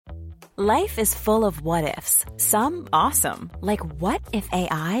Life is full of what-ifs. Some awesome, like what if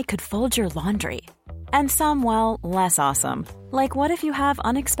AI could fold your laundry? And some, well, less awesome, like what if you have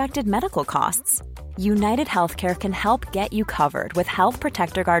unexpected medical costs? United Healthcare can help get you covered with Health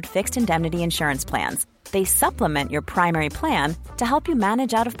Protector Guard fixed indemnity insurance plans. They supplement your primary plan to help you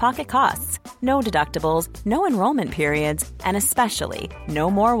manage out-of-pocket costs. No deductibles, no enrollment periods, and especially no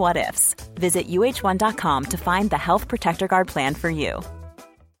more what-ifs. Visit uh1.com to find the Health Protector Guard plan for you.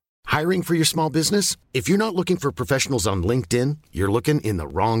 Hiring for your small business? If you're not looking for professionals on LinkedIn, you're looking in the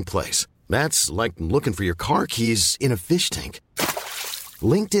wrong place. That's like looking for your car keys in a fish tank.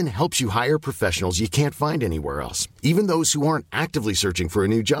 LinkedIn helps you hire professionals you can't find anywhere else, even those who aren't actively searching for a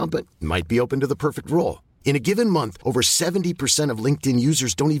new job but might be open to the perfect role. In a given month, over 70% of LinkedIn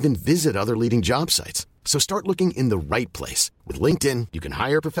users don't even visit other leading job sites. So start looking in the right place. With LinkedIn, you can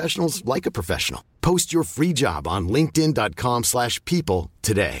hire professionals like a professional. Post your free job on linkedin.com/people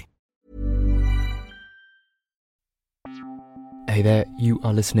today. Hey there, you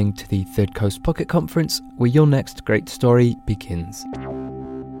are listening to the Third Coast Pocket Conference, where your next great story begins.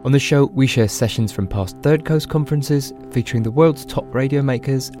 On the show, we share sessions from past Third Coast conferences featuring the world's top radio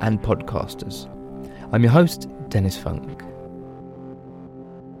makers and podcasters. I'm your host, Dennis Funk.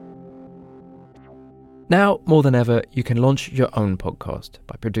 Now, more than ever, you can launch your own podcast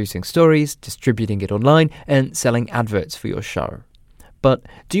by producing stories, distributing it online, and selling adverts for your show. But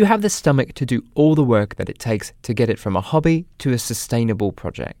do you have the stomach to do all the work that it takes to get it from a hobby to a sustainable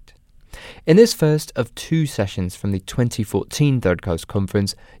project? In this first of two sessions from the 2014 Third Coast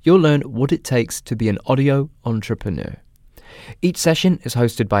Conference, you'll learn what it takes to be an audio entrepreneur. Each session is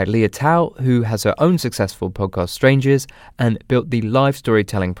hosted by Leah Tao, who has her own successful podcast Strangers and built the live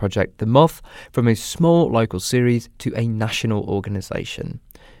storytelling project The Moth from a small local series to a national organisation.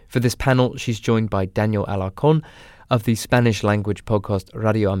 For this panel, she's joined by Daniel Alarcón of the Spanish language podcast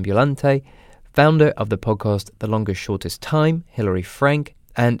Radio Ambulante, founder of the podcast The Longest Shortest Time, Hilary Frank,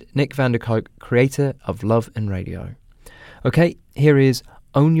 and Nick van der Kolk, creator of Love and Radio. Okay, here is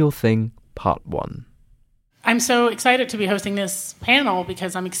Own Your Thing, Part 1. I'm so excited to be hosting this panel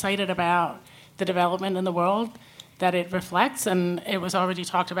because I'm excited about the development in the world that it reflects, and it was already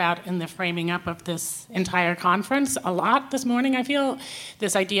talked about in the framing up of this entire conference a lot this morning, I feel.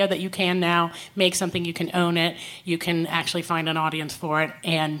 This idea that you can now make something, you can own it, you can actually find an audience for it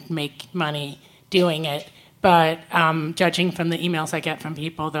and make money doing it. But judging from the emails I get from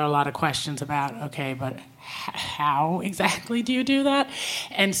people, there are a lot of questions about, okay, but how exactly do you do that?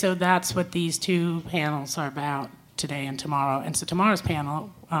 And so that's what these two panels are about today and tomorrow. And so tomorrow's panel,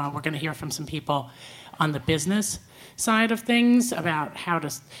 we're going to hear from some people on the business side of things about how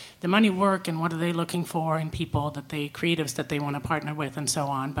does the money work and what are they looking for in people that creatives that they want to partner with and so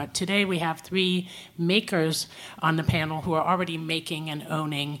on. But today we have three makers on the panel who are already making and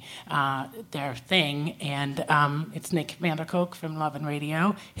owning their thing. And it's Nick van der Kolk from Love and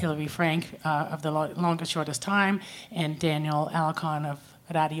Radio, Hilary Frank of The Longest Shortest Time, and Daniel Alarcón of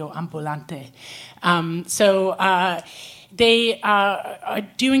Radio Ambulante. They are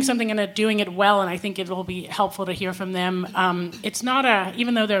doing something and are doing it well, and I think it will be helpful to hear from them. It's not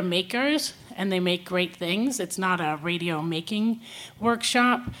even though they're makers and they make great things, it's not a radio making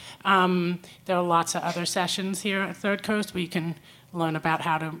workshop. There are lots of other sessions here at Third Coast where you can learn about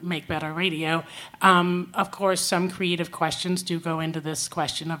how to make better radio. Of course, some creative questions do go into this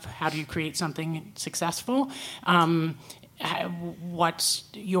question of how do you create something successful. What's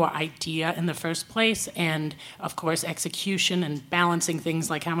your idea in the first place, and of course execution and balancing things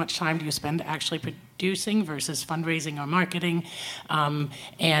like how much time do you spend actually producing versus fundraising or marketing,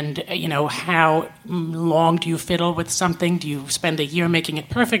 and how long do you fiddle with something? Do you spend a year making it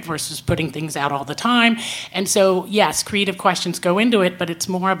perfect versus putting things out all the time? And so yes, creative questions go into it, but it's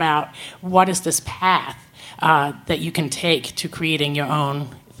more about what is this path that you can take to creating your own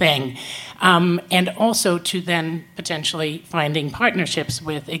thing, and also to then potentially finding partnerships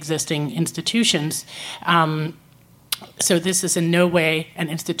with existing institutions. So this is in no way an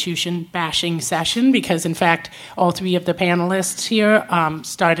institution bashing session because, in fact, all three of the panelists here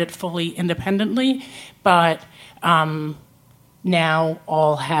started fully independently, but now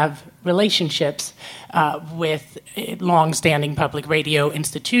all have relationships with long-standing public radio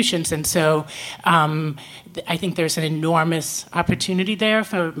institutions. And so I think there's an enormous opportunity there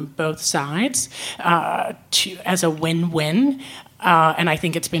for both sides as a win-win. And I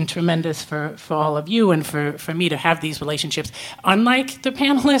think it's been tremendous for all of you and for me to have these relationships. Unlike the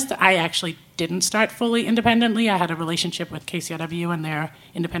panelists, I actually didn't start fully independently. I had a relationship with KCRW and their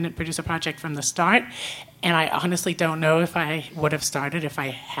independent producer project from the start. And I honestly don't know if I would have started if I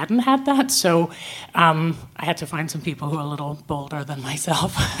hadn't had that. So I had to find some people who are a little bolder than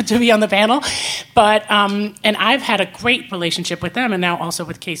myself to be on the panel. But and I've had a great relationship with them, and now also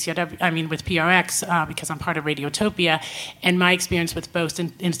with KCRW. With PRX because I'm part of Radiotopia. And my experience with both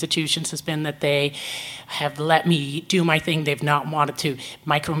institutions has been that they have let me do my thing. They've not wanted to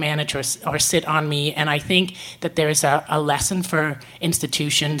micromanage or sit on me. And I think that there's a lesson for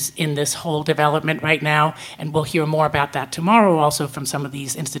institutions in this whole development right now. And we'll hear more about that tomorrow also from some of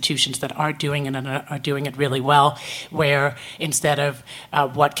these institutions that are doing it and are doing it really well, where instead of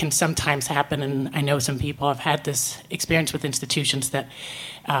what can sometimes happen, and I know some people have had this experience with institutions that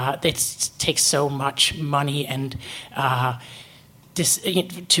it takes so much money and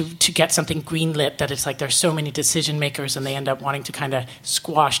to get something greenlit that it's like there's so many decision makers and they end up wanting to kind of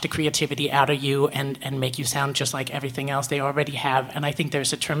squash the creativity out of you and make you sound just like everything else they already have. And I think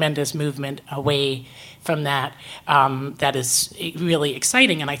there's a tremendous movement away from that that is really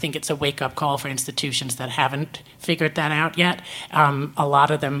exciting, and I think it's a wake-up call for institutions that haven't figured that out yet. A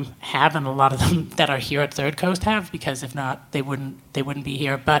lot of them have, and a lot of them that are here at Third Coast have, because if not, they wouldn't be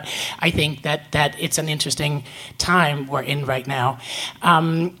here. But I think that it's an interesting time we're in right now.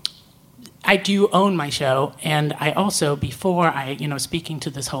 I do own my show, and I also, before speaking to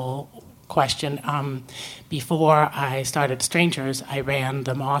this whole question, before I started Strangers, I ran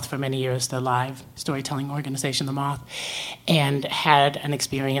The Moth for many years, the live storytelling organization, The Moth, and had an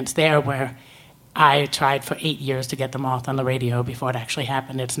experience there where I tried for 8 years to get The Moth on the radio before it actually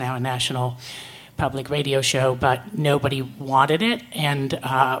happened. It's now a national public radio show, but nobody wanted it, and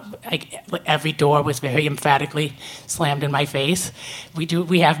every door was very emphatically slammed in my face.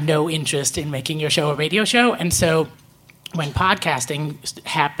 We have no interest in making your show a radio show. And so when podcasting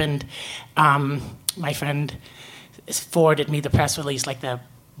happened, my friend forwarded me the press release like the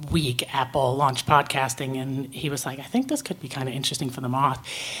week Apple launched podcasting, and he was like, I think this could be kind of interesting for The Moth.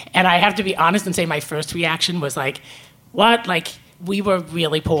 And I have to be honest and say my first reaction was like, what? Like, we were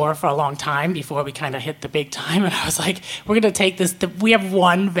really poor for a long time before we kind of hit the big time. And I was like, we're going to take this. We have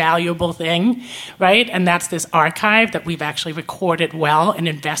one valuable thing, right? And that's this archive that we've actually recorded well and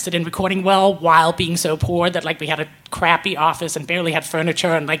invested in recording well while being so poor that, like, we had a crappy office and barely had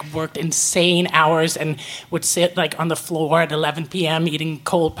furniture and, like, worked insane hours and would sit, like, on the floor at 11 p.m. eating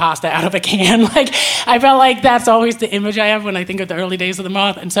cold pasta out of a can. Like, I felt like that's always the image I have when I think of the early days of The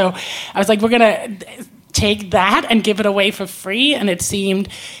Moth. And so I was like, we're going to take that and give it away for free, and it seemed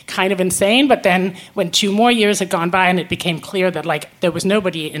kind of insane. But then when 2 more years had gone by and it became clear that, like, there was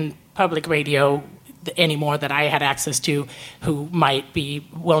nobody in public radio anymore that I had access to who might be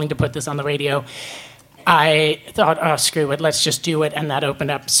willing to put this on the radio, I thought, oh, screw it, let's just do it. And that opened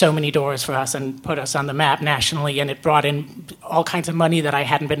up so many doors for us and put us on the map nationally, and it brought in all kinds of money that I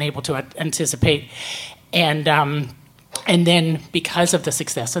hadn't been able to anticipate. And then, because of the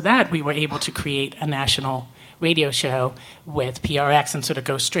success of that, we were able to create a national radio show with PRX and sort of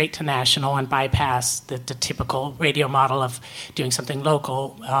go straight to national and bypass the typical radio model of doing something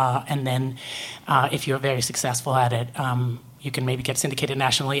local. And then, if you're very successful at it, you can maybe get syndicated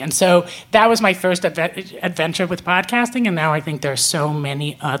nationally. And so that was my first adventure with podcasting, and now I think there are so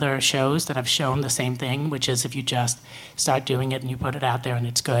many other shows that have shown the same thing, which is if you just start doing it and you put it out there and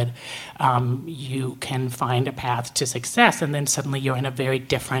it's good, you can find a path to success, and then suddenly you're in a very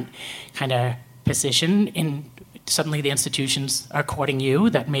different kind of position. Suddenly the institutions are courting you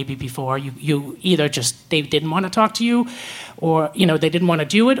that maybe before you either just they didn't want to talk to you, or they didn't want to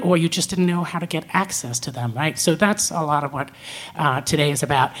do it, or you just didn't know how to get access to them, right? So that's a lot of what today is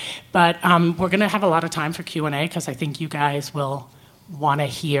about. But we're going to have a lot of time for Q&A because I think you guys will want to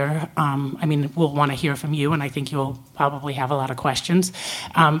hear. We'll want to hear from you, and I think you'll probably have a lot of questions.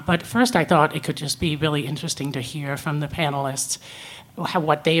 But first, I thought it could just be really interesting to hear from the panelists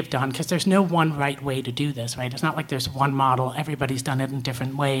what they've done, because there's no one right way to do this, right? It's not like there's one model. Everybody's done it in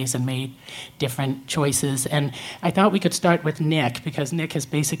different ways and made different choices. And I thought we could start with Nick, because Nick has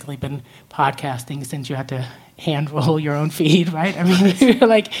basically been podcasting since you had to hand roll your own feed, right? I mean, you're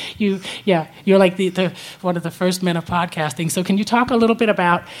like the one of the first men of podcasting. So can you talk a little bit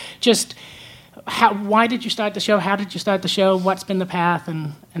about just why did you start the show? How did you start the show? What's been the path,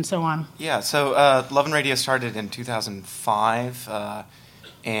 and so on? Yeah, so Love and Radio started in 2005,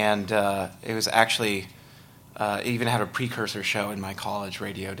 and it was actually even had a precursor show in my college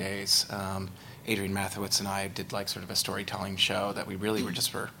radio days. Adrian Mathewitz and I did like sort of a storytelling show that we really were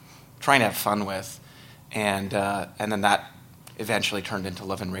trying to have fun with, and then that eventually turned into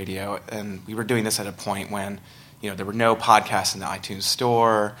Love and Radio, and we were doing this at a point when there were no podcasts in the iTunes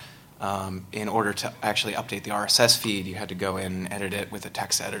store. In order to actually update the RSS feed, you had to go in and edit it with a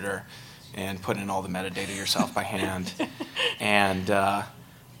text editor and put in all the metadata yourself by hand. And I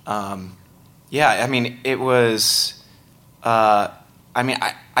mean, it was. I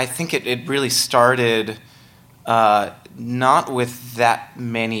think it really started not with that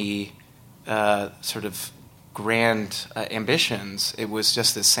many sort of grand ambitions. It was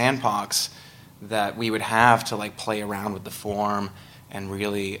just this sandbox that we would have to like play around with the form and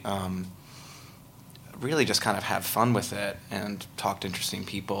really just kind of have fun with it and talk to interesting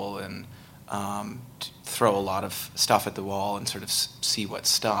people and throw a lot of stuff at the wall and sort of see what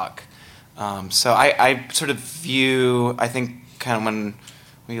stuck. So I sort of view, I think kind of when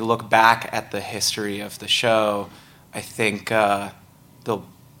we look back at the history of the show, I think there'll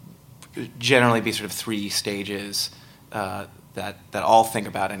generally be sort of three stages that I'll think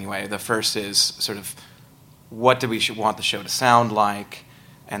about anyway. The first is sort of what do we want the show to sound like,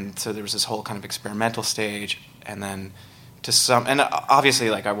 and so there was this whole kind of experimental stage, and then and obviously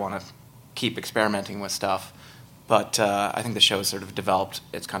like I want to keep experimenting with stuff, but I think the show has sort of developed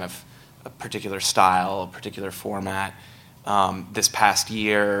its kind of a particular style, a particular format. This past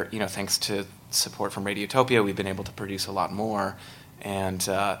year, thanks to support from Radiotopia, we've been able to produce a lot more, and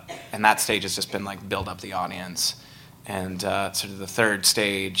that stage has just been like build up the audience, and sort of the third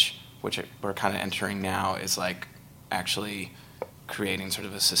stage, which we're kind of entering now, is like actually creating sort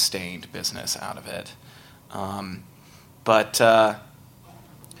of a sustained business out of it. But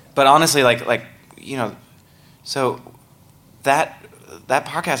honestly, so that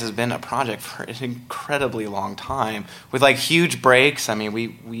podcast has been a project for an incredibly long time with like huge breaks. I mean,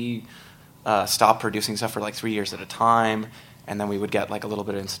 we stopped producing stuff for like 3 years at a time, and then we would get like a little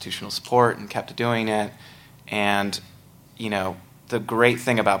bit of institutional support and kept doing it. And the great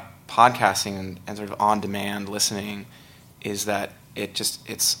thing about podcasting and sort of on-demand listening is that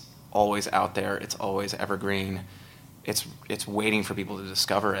it's always out there. It's always evergreen. It's waiting for people to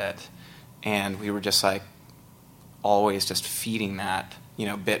discover it. And we were just like always just feeding that,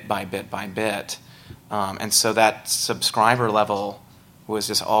 bit by bit by bit. And so that subscriber level was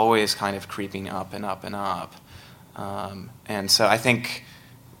just always kind of creeping up and up and up. And so I think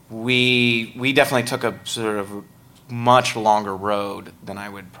we definitely took a sort of much longer road than I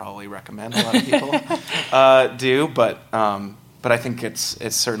would probably recommend a lot of people do, but I think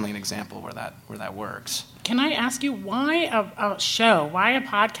it's certainly an example where that works. Can I ask you why a show? Why a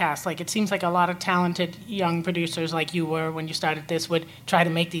podcast? Like, it seems like a lot of talented young producers like you were when you started this would try to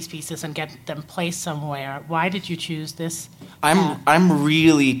make these pieces and get them placed somewhere. Why did you choose this? I'm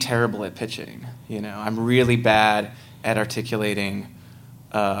really terrible at pitching. I'm really bad at articulating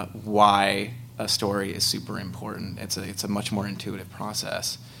why a story is super important. It's a much more intuitive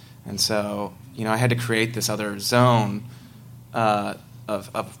process, and so I had to create this other zone of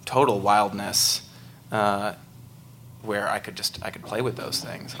total wildness. Where I could play with those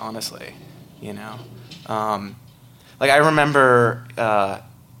things, honestly, like I remember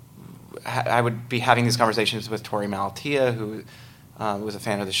I would be having these conversations with Tori Malatia, who was a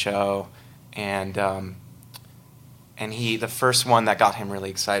fan of the show, and the first one that got him really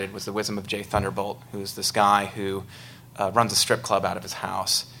excited was The Wisdom of Jay Thunderbolt, who's this guy who runs a strip club out of his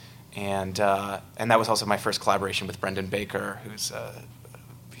house, and that was also my first collaboration with Brendan Baker, who's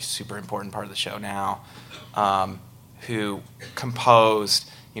super important part of the show now, who composed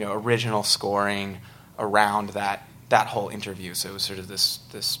original scoring around that whole interview. So it was sort of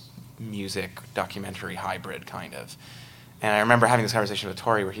this music documentary hybrid kind of. And I remember having this conversation with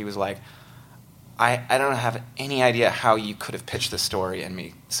Tori where he was like, I don't have any idea how you could have pitched this story and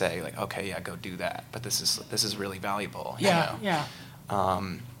me say like, okay, yeah, go do that, but this is really valuable. Yeah.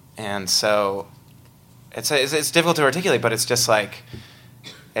 And so it's difficult to articulate, but it's just like.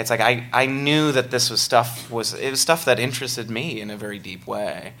 It's like I knew that this was stuff that interested me in a very deep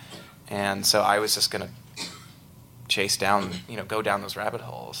way, and so I was just gonna chase down, go down those rabbit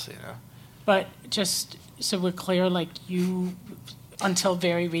holes, But just so we're clear, like you, until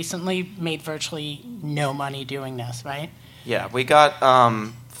very recently, made virtually no money doing this, right? Yeah, we got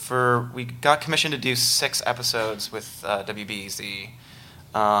commissioned to do 6 episodes with WBEZ,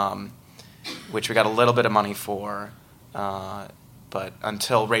 which we got a little bit of money for. But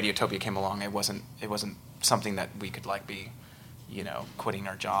until Radiotopia came along, it wasn't something that we could like be, quitting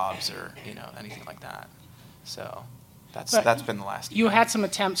our jobs or anything like that. So that's been the last year. You had some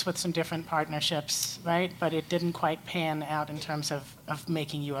attempts with some different partnerships, right? But it didn't quite pan out in terms of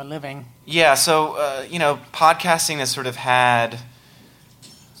making you a living. Yeah. So podcasting has sort of had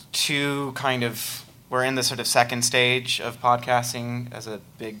two kind of. We're in the sort of second stage of podcasting as a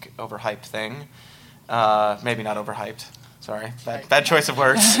big overhyped thing. Maybe not overhyped. Sorry, bad choice of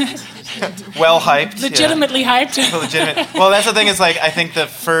words. Well hyped. Legitimately hyped. Legitimate. Well, that's the thing is, like, I think the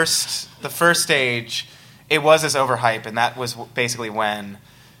first stage, it was this overhype, and that was basically when,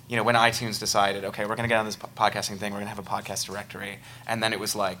 when iTunes decided, okay, we're going to get on this podcasting thing, we're going to have a podcast directory, and then it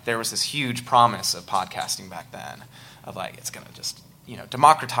was like, there was this huge promise of podcasting back then, of like, it's going to just,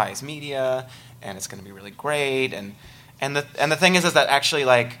 democratize media, and it's going to be really great, and the thing is that actually,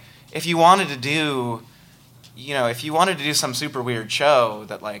 like, if you wanted to do some super weird show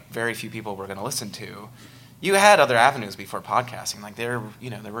that, like, very few people were going to listen to, you had other avenues before podcasting. Like, there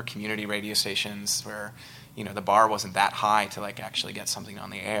were community radio stations where, the bar wasn't that high to, like, actually get something on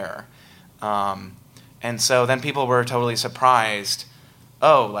the air. And so then people were totally surprised,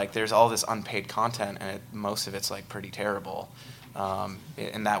 like, there's all this unpaid content, and most of it's, like, pretty terrible.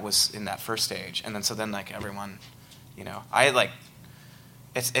 And that was in that first stage. And then, like, everyone,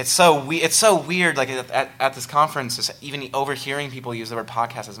 It's so weird, like, at this conference, just even overhearing people use the word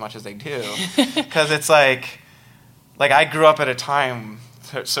podcast as much as they do, because it's like I grew up at a time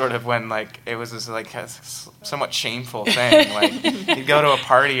sort of when, like, it was this, like, a somewhat shameful thing. Like, you'd go to a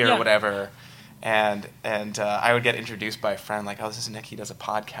party or whatever, and I would get introduced by a friend, like, oh, this is Nick, he does a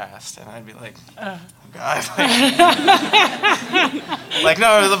podcast, and I'd be like, oh God, like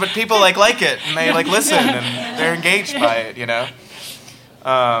no, but people like it, and they, like, listen, and they're engaged by it,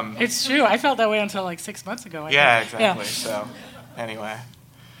 It's true. I felt that way until like 6 months ago. I think. Exactly. Yeah. So, anyway.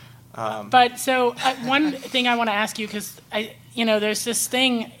 But so one thing I want to ask you, because there's this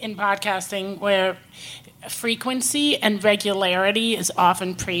thing in podcasting where frequency and regularity is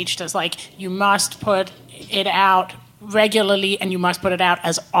often preached as, like, you must put it out regularly and you must put it out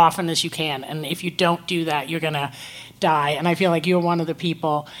as often as you can. And if you don't do that, you're gonna die. And I feel like you're one of the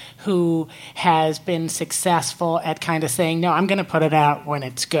people who has been successful at kind of saying, no, I'm going to put it out when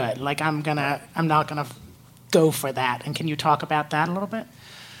it's good. Like, I'm not going to go for that. And can you talk about that a little bit?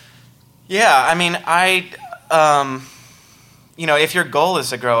 Yeah, I mean, if your goal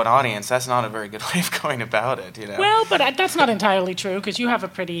is to grow an audience, that's not a very good way of going about it, Well, but that's not entirely true, because you have a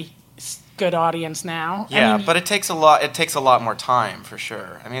pretty good audience now. Yeah, but it takes a lot more time, for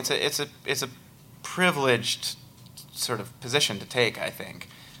sure. I mean, it's a privileged sort of position to take, I think,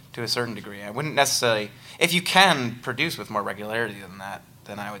 to a certain degree. I wouldn't necessarily, if you can produce with more regularity than that,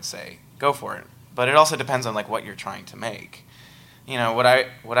 then I would say go for it. But it also depends on, like, what you're trying to make. What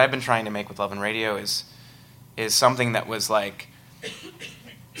I've been trying to make with Love and Radio is something that was, like,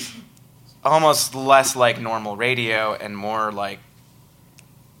 almost less like normal radio and more like,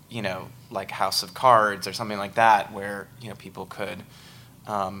 like House of Cards or something like that, where, people could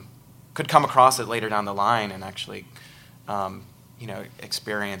come across it later down the line and actually,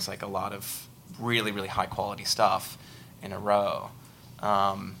 experience, like, a lot of really, really high quality stuff in a row.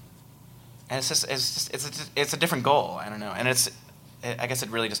 And it's a different goal. I don't know. And I guess it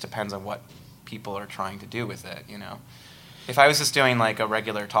really just depends on what people are trying to do with it. If I was just doing, like, a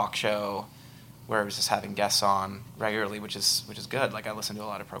regular talk show where I was just having guests on regularly, which is good. Like, I listen to a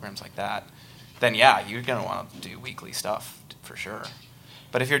lot of programs like that. Then yeah, you're gonna want to do weekly stuff for sure.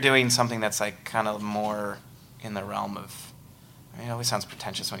 But if you're doing something that's, like, kind of more in the realm of, I mean, it always sounds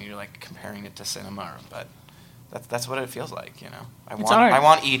pretentious when you're, like, comparing it to cinema, but that's what it feels like, I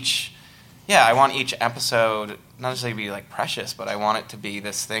want each episode not necessarily to be, like, precious, but I want it to be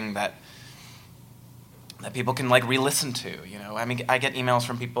this thing that people can, like, re-listen to. I mean, I get emails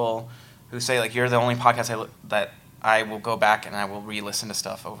from people who say, like, you're the only podcast that I will go back and I will re-listen to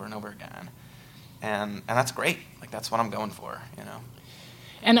stuff over and over again, and that's great. Like, that's what I'm going for.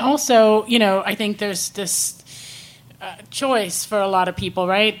 And also, I think there's this choice for a lot of people,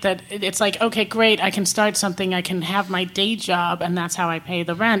 right? That it's like, okay, great, I can start something, I can have my day job, and that's how I pay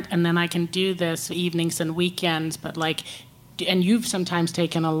the rent, and then I can do this evenings and weekends, but, like, and you've sometimes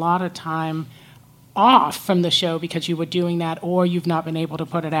taken a lot of time off from the show because you were doing that, or you've not been able to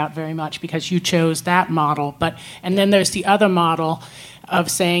put it out very much because you chose that model. And then there's the other model of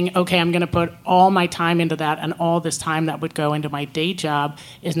saying, okay, I'm going to put all my time into that, and all this time that would go into my day job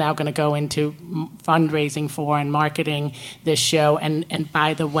is now going to go into fundraising for and marketing this show. And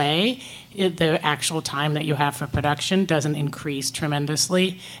by the way, the actual time that you have for production doesn't increase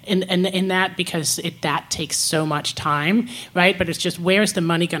tremendously in that, because that takes so much time, right? But it's just, where's the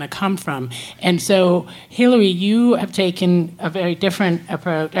money going to come from? And so, Hillary, you have taken a very different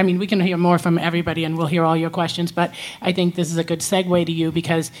approach. I mean, we can hear more from everybody, and we'll hear all your questions, but I think this is a good segue to you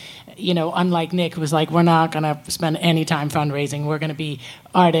because, unlike Nick, who was like, we're not going to spend any time fundraising. We're going to be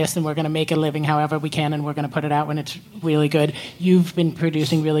artists, and we're going to make a living however we can, and we're going to put it out when it's really good. You've been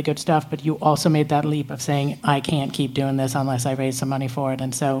producing really good stuff, but you also made that leap of saying, I can't keep doing this unless I raise some money for it.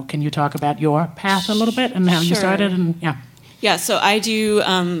 And so can you talk about your path a little bit and how you started? And Yeah, so I do,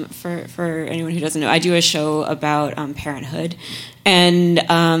 for anyone who doesn't know, I do a show about parenthood. And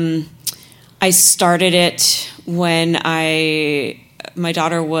I started it when my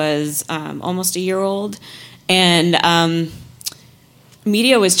daughter was almost a year old. And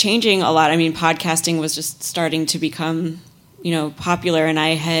media was changing a lot. I mean, podcasting was just starting to become, popular. And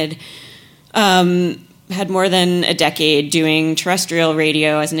I had more than a decade doing terrestrial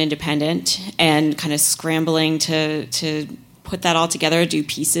radio as an independent and kind of scrambling to put that all together, do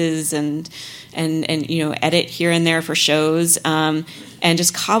pieces and edit here and there for shows, and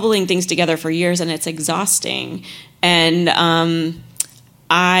just cobbling things together for years, and it's exhausting. And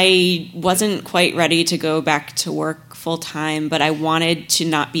I wasn't quite ready to go back to work full time, but I wanted to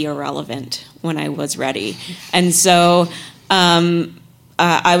not be irrelevant when I was ready. And so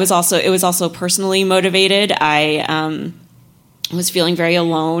it was also personally motivated. I was feeling very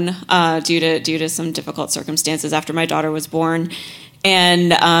alone due to some difficult circumstances after my daughter was born, and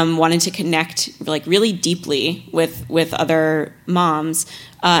wanted to connect really deeply with other moms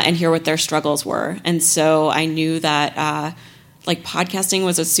and hear what their struggles were. And so I knew that podcasting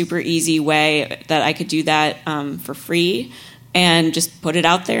was a super easy way that I could do that for free and just put it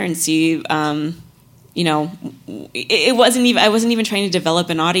out there and see. It wasn't even. I wasn't even trying to develop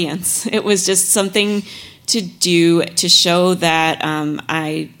an audience. It was just something to do to show that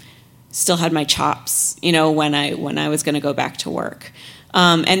I still had my chops. When I was going to go back to work.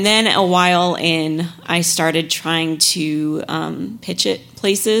 And then a while in, I started trying to pitch it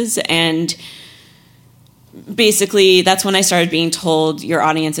places, and basically that's when I started being told your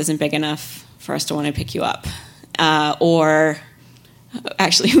audience isn't big enough for us to want to pick you up, or.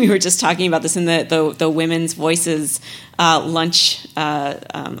 Actually, we were just talking about this in the Women's Voices lunch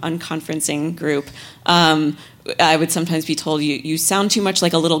unconferencing group. I would sometimes be told, you sound too much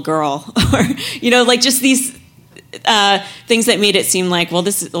like a little girl, or just these things that made it seem like,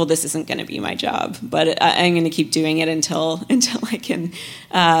 this isn't going to be my job, but I'm going to keep doing it until I can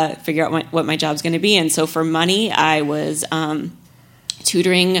figure out what my job's going to be. And so for money, I was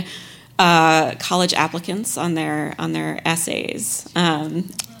tutoring college applicants on their essays,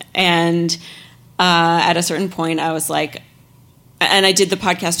 and at a certain point, I was like, and I did the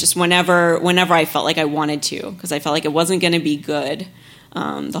podcast just whenever I felt like I wanted to, because I felt like it wasn't going to be good.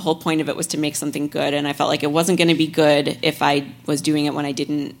 The whole point of it was to make something good, and I felt like it wasn't going to be good if I was doing it when I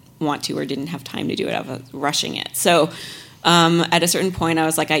didn't want to or didn't have time to do it. I was rushing it. So at a certain point, I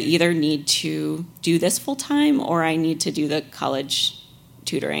was like, I either need to do this full time or I need to do the college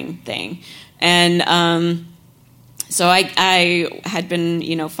tutoring thing. And so I had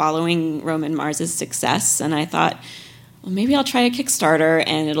been, following Roman Mars's success, and I thought, well, maybe I'll try a Kickstarter,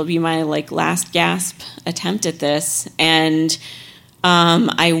 and it'll be my last gasp attempt at this. And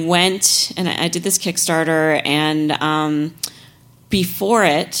I went and I did this Kickstarter, and before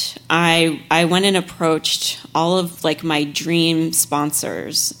it, I went and approached all of my dream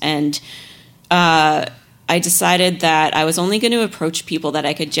sponsors, and I decided that I was only going to approach people that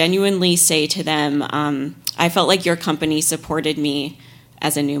I could genuinely say to them, I felt like your company supported me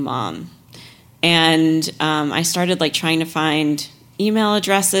as a new mom. And I started trying to find email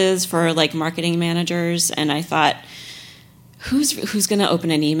addresses for marketing managers, and I thought, who's going to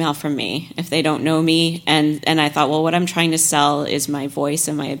open an email from me if they don't know me? And I thought, well, what I'm trying to sell is my voice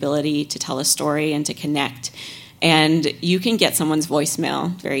and my ability to tell a story and to connect. And you can get someone's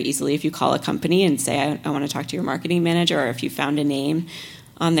voicemail very easily if you call a company and say, I want to talk to your marketing manager, or if you found a name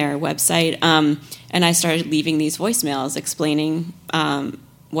on their website. And I started leaving these voicemails explaining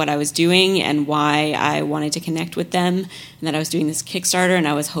what I was doing and why I wanted to connect with them, and that I was doing this Kickstarter, and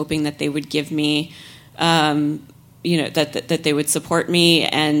I was hoping that they would give me, that they would support me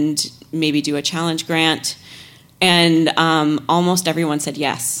and maybe do a challenge grant. And almost everyone said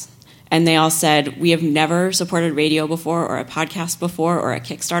yes. And they all said, we have never supported radio before, or a podcast before, or a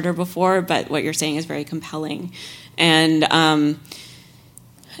Kickstarter before, but what you're saying is very compelling. And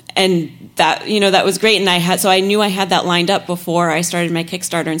that, that was great. And I knew I had that lined up before I started my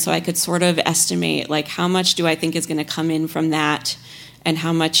Kickstarter. And so I could sort of estimate, how much do I think is going to come in from that, and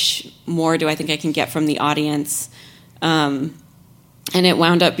how much more do I think I can get from the audience. And it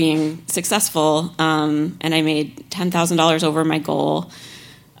wound up being successful. And I made $10,000 over my goal.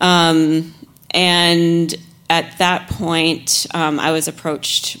 And at that point, I was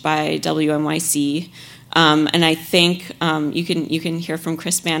approached by WNYC, and I think you can hear from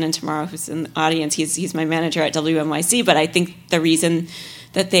Chris Bannon tomorrow, who's in the audience. He's my manager at WNYC. But I think the reason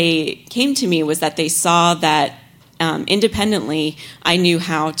that they came to me was that they saw that independently, I knew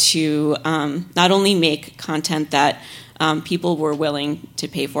how to not only make content that people were willing to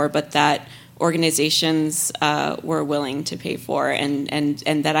pay for, but that organizations were willing to pay for, and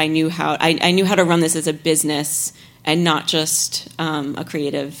that I knew how to run this as a business and not just a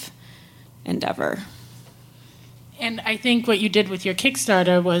creative endeavor. And I think what you did with your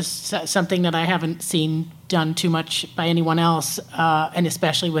Kickstarter was something that I haven't seen done too much by anyone else, and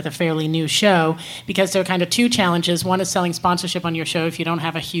especially with a fairly new show, because there are kind of two challenges. One is selling sponsorship on your show. If you don't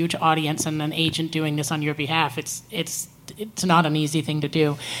have a huge audience and an agent doing this on your behalf, it's not an easy thing to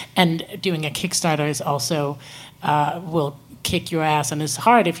do. And doing a Kickstarter is also will kick your ass, and it's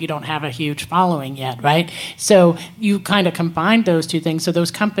hard if you don't have a huge following yet, right? So you kind of combined those two things. So those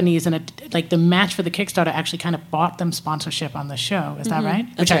companies and like the match for the Kickstarter actually kind of bought them sponsorship on the show. Is that right?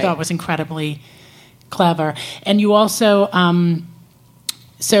 Which I thought was incredibly clever. And you also, and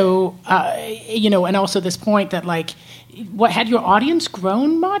also this point that like, what had your audience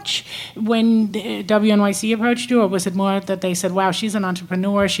grown much when the WNYC approached you, or was it more that they said, "Wow, she's an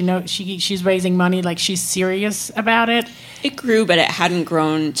entrepreneur. She's raising money. Like she's serious about it"? It grew, but it hadn't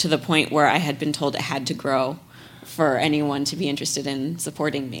grown to the point where I had been told it had to grow for anyone to be interested in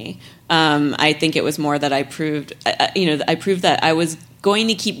supporting me. I think it was more that I proved that I was going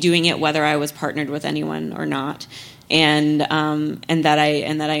to keep doing it whether I was partnered with anyone or not, and that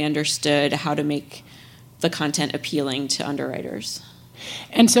I understood how to make the content appealing to underwriters.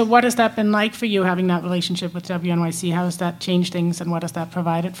 And so what has that been like for you, having that relationship with WNYC? How has that changed things, and what has that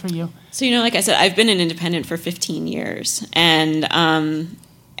provided for you? So, like I said, I've been an independent for 15 years, and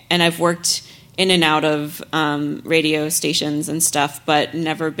I've worked in and out of radio stations and stuff, but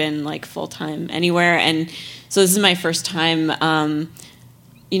never been like full-time anywhere. And so this is my first time, I've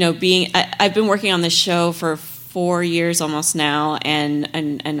been working on this show for 4 years almost now, and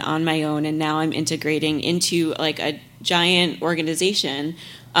on my own, and now I'm integrating into like a giant organization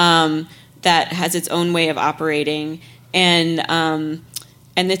that has its own way of operating, and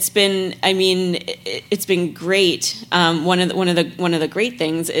it's been, it's been great. One of the great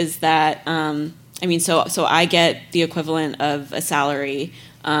things is that so I get the equivalent of a salary,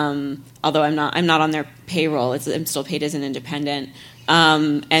 although I'm not on their payroll. I'm still paid as an independent,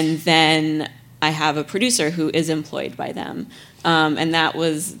 and then I have a producer who is employed by them, and that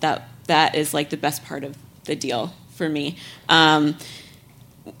is like the best part of the deal for me. And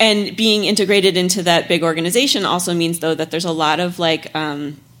being integrated into that big organization also means, though, that there's a lot of like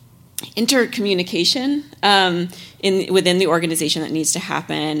intercommunication within the organization that needs to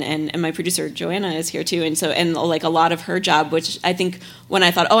happen. And my producer Joanna is here too, and like a lot of her job, which I think when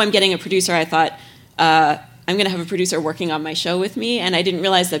I thought, oh, I'm getting a producer, I thought, I'm going to have a producer working on my show with me, and I didn't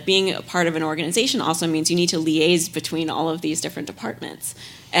realize that being a part of an organization also means you need to liaise between all of these different departments,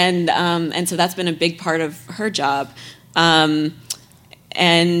 and so that's been a big part of her job, and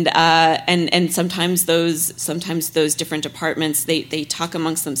sometimes those different departments they talk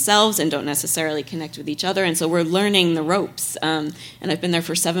amongst themselves and don't necessarily connect with each other, and so we're learning the ropes, and I've been there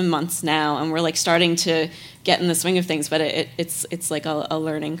for 7 months now, and we're like starting to get in the swing of things, but it's like a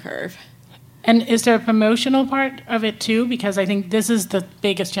learning curve. And is there a promotional part of it too? Because I think this is the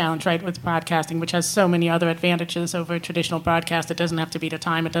biggest challenge, right, with podcasting, which has so many other advantages over traditional broadcast. It doesn't have to be to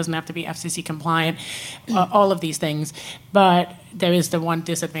time. It doesn't have to be FCC compliant, all of these things. But there is the one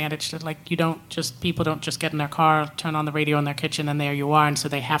disadvantage that, like, people don't just get in their car, turn on the radio in their kitchen, and there you are. And so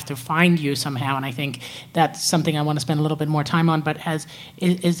they have to find you somehow. And I think that's something I want to spend a little bit more time on. But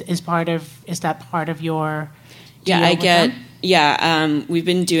is that part of your deal? We've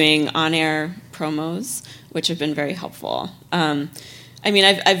been doing on-air promos, which have been very helpful.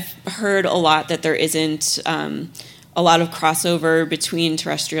 I've heard a lot that there isn't a lot of crossover between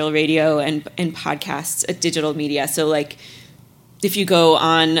terrestrial radio and podcasts, digital media. So, like, if you go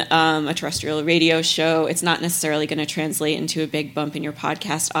on a terrestrial radio show, it's not necessarily going to translate into a big bump in your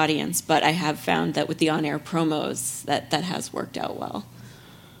podcast audience. But I have found that with the on-air promos, that has worked out well.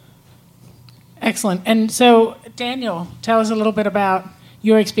 Excellent. And so, Daniel, tell us a little bit about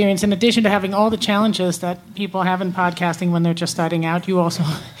your experience. In addition to having all the challenges that people have in podcasting when they're just starting out, you also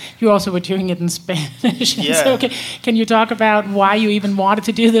were doing it in Spanish. Yeah. So can you talk about why you even wanted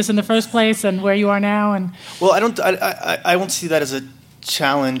to do this in the first place and where you are now? And well, I won't see that as a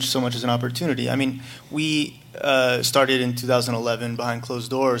challenge so much as an opportunity. I mean, we started in 2011 behind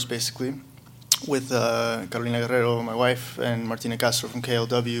closed doors, basically, with Carolina Guerrero, my wife, and Martina Castro from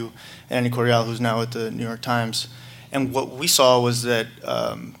KLW, and Annie Correal, who's now at the New York Times. And what we saw was that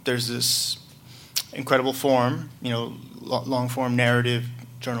there's this incredible form, long-form narrative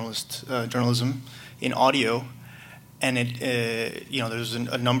journalism in audio, and there's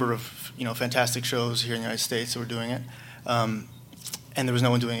a number of fantastic shows here in the United States that were doing it, and there was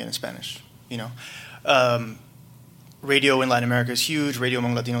no one doing it in Spanish. radio in Latin America is huge. Radio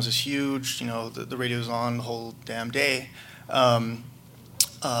among Latinos is huge. You know, the radio's on the whole damn day.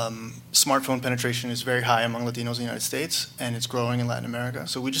 Smartphone penetration is very high among Latinos in the United States, and it's growing in Latin America.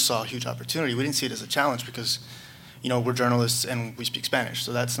 So we just saw a huge opportunity. We didn't see it as a challenge because, you know, we're journalists and we speak Spanish,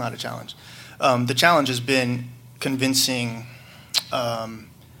 so that's not a challenge. The challenge has been convincing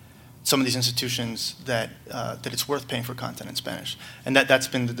some of these institutions that it's worth paying for content in Spanish, and that's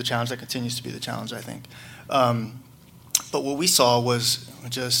been the challenge. That continues to be the challenge, I think. But what we saw was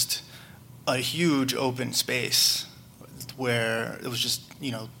just a huge open space where it was just,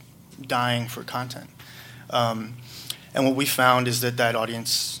 you know, dying for content. And what we found is that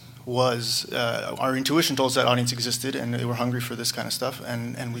audience was, our intuition told us that audience existed and they were hungry for this kind of stuff,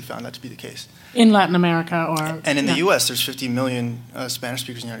 and we found that to be the case. In Latin America or... And in the U.S., there's 50 million Spanish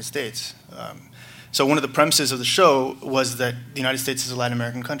speakers in the United States. So one of the premises of the show was that the United States is a Latin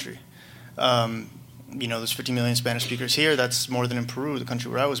American country. You know, there's 50 million Spanish speakers here. That's more than in Peru, the country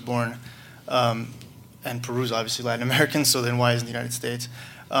where I was born. And Peru's obviously Latin American, so then why isn't the United States?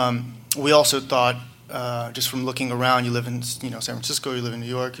 We also thought, just from looking around, you live in, you know, San Francisco, you live in New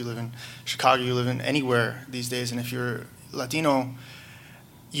York, you live in Chicago, you live in anywhere these days, and if you're Latino,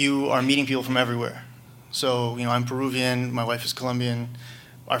 you are meeting people from everywhere. So, you know, I'm Peruvian, my wife is Colombian,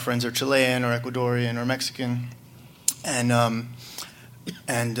 our friends are Chilean or Ecuadorian or Mexican, and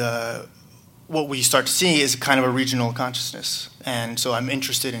what we start to see is kind of a regional consciousness. And so I'm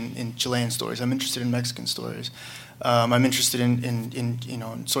interested in Chilean stories. I'm interested in Mexican stories. I'm interested in you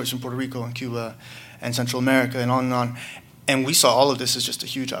know, in stories from Puerto Rico and Cuba and Central America and on and on. And we saw all of this as just a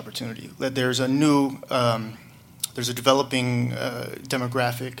huge opportunity. That there's a new, there's a developing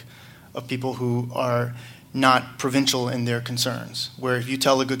demographic of people who are not provincial in their concerns. Where if you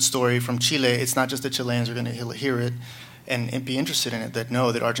tell a good story from Chile, it's not just that Chileans are going to hear it and be interested in it, that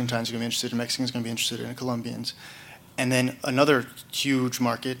Argentines are going to be interested, and Mexicans are going to be interested in it, Colombians. And then another huge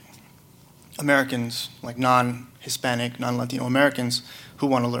market, Americans, like non-Hispanic, non-Latino Americans who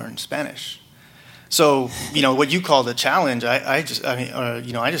want to learn Spanish. So, you know, what you call the challenge, I just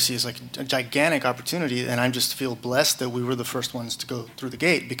see as like a gigantic opportunity, and I just feel blessed that we were the first ones to go through the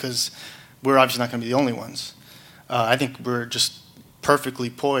gate, because we're obviously not going to be the only ones. I think we're just perfectly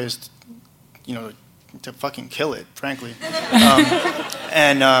poised, you know, to fucking kill it, frankly.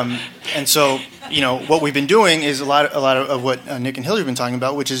 And so, you know, what we've been doing is a lot of what Nick and Hillary have been talking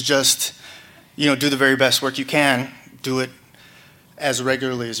about, which is just, you know, do the very best work you can, do it as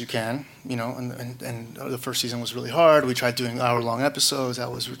regularly as you can, you know, and the first season was really hard. We tried doing hour-long episodes.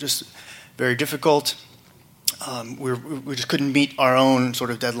 That was just very difficult. We just couldn't meet our own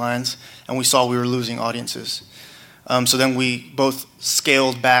sort of deadlines, and we saw we were losing audiences. So then we both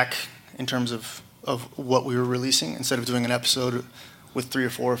scaled back in terms of what we were releasing. Instead of doing an episode with 3 or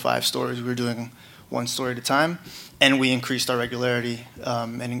 4 or 5 stories, we were doing one story at a time, and we increased our regularity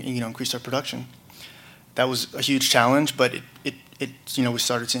and, you know, increased our production. That was a huge challenge, but it you know, we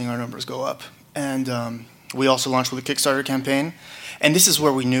started seeing our numbers go up. And we also launched with a Kickstarter campaign, and this is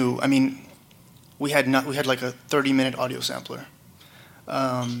where we knew. I mean, we had like a 30-minute audio sampler,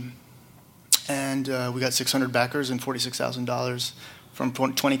 and we got 600 backers and $46,000 from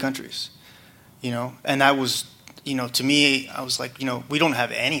 20 countries. You know, and that was, you know, to me, I was like, you know, we don't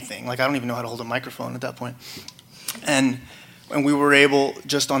have anything. Like, I don't even know how to hold a microphone at that point. And we were able,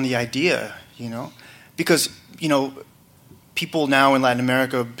 just on the idea, you know, because, you know, people now in Latin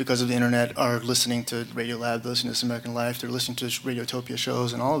America, because of the internet, are listening to Radiolab, they're listening to This American Life, they're listening to Radiotopia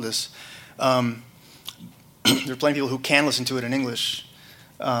shows and all of this. There are plenty of people who can listen to it in English,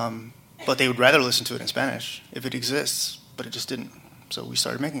 but they would rather listen to it in Spanish if it exists, but it just didn't. So we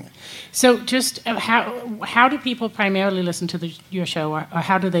started making it. So just how do people primarily listen to your show, or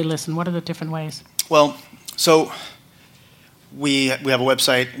how do they listen? What are the different ways? Well, so we have a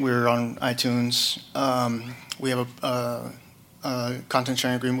website. We're on iTunes. We have a content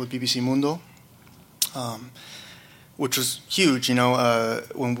sharing agreement with BBC Mundo, which was huge. You know,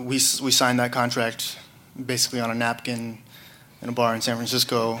 when we signed that contract, basically on a napkin in a bar in San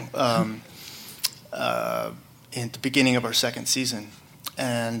Francisco, in the beginning of our second season.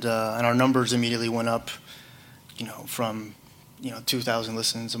 And our numbers immediately went up, you know, from, you know, 2,000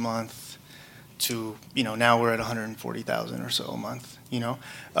 listens a month to, you know, now we're at 140,000 or so a month, you know,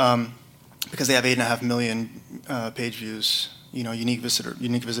 because they have 8.5 million page views, you know, unique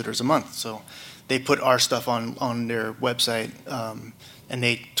visitors a month. So they put our stuff on their website, and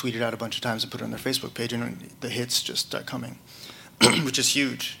they tweet it out a bunch of times and put it on their Facebook page, and the hits just start coming, which is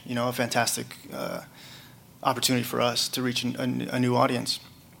huge, you know, a fantastic opportunity for us to reach a new audience.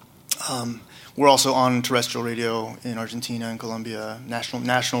 We're also on terrestrial radio in Argentina and Colombia,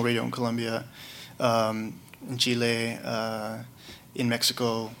 national radio in Colombia, in Chile, in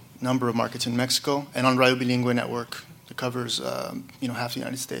Mexico, number of markets in Mexico, and on Radio Bilingüe Network that covers half the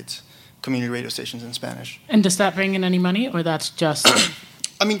United States, community radio stations in Spanish. And does that bring in any money, or that's just?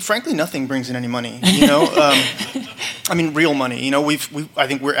 I mean, frankly, nothing brings in any money. I mean, real money. I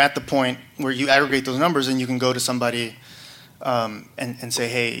think we're at the point where you aggregate those numbers and you can go to somebody and say,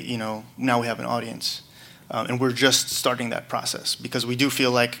 hey, now we have an audience, and we're just starting that process because we do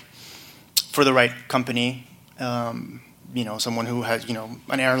feel like, for the right company, someone who has,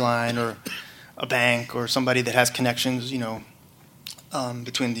 an airline or a bank or somebody that has connections,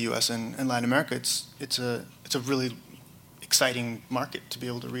 between the U.S. and Latin America, it's a really exciting market to be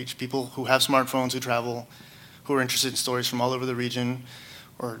able to reach people who have smartphones, who travel, who are interested in stories from all over the region,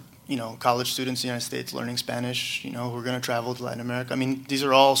 or college students in the United States learning Spanish, who are going to travel to Latin America. I mean, these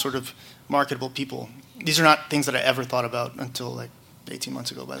are all sort of marketable people. These are not things that I ever thought about until 18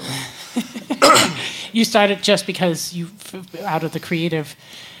 months ago, by the way. You started just because out of the creative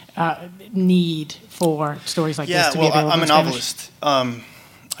need for stories like this to be available I'm a in Spanish? novelist.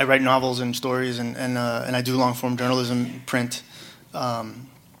 I write novels and stories, and I do long-form journalism, print.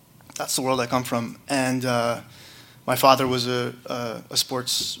 That's the world I come from. And my father was a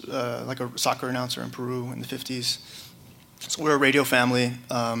sports, like a soccer announcer in Peru in the 50s. So we're a radio family,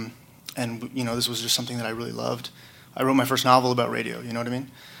 and this was just something that I really loved. I wrote my first novel about radio, you know what I mean?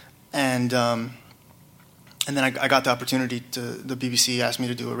 And then I got the opportunity the BBC asked me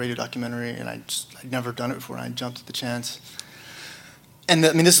to do a radio documentary, and I'd never done it before, and I jumped at the chance. And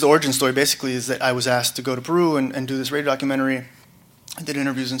this is the origin story, basically, is that I was asked to go to Peru and do this radio documentary. I did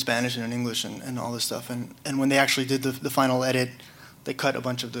interviews in Spanish and in English and all this stuff. And when they actually did the final edit, they cut a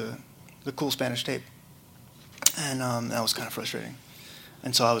bunch of the cool Spanish tape. And that was kind of frustrating.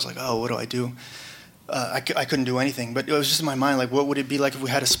 And so I was like, oh, what do I do? I couldn't do anything. But it was just in my mind, like, what would it be like if we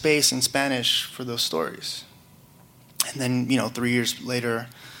had a space in Spanish for those stories? And then, 3 years later,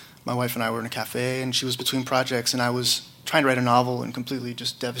 my wife and I were in a cafe, and she was between projects, and I was trying to write a novel and completely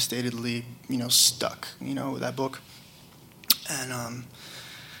just devastatedly, stuck, with that book. And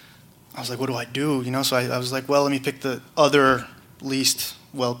I was like, what do I do? So I was like, well, let me pick the other least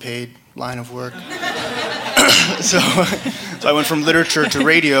well-paid line of work. so I went from literature to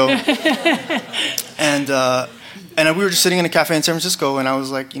radio. And we were just sitting in a cafe in San Francisco, and I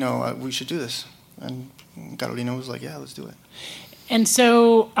was like, we should do this. And Carolina was like, yeah, let's do it. And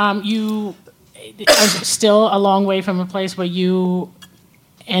so you are still a long way from a place where you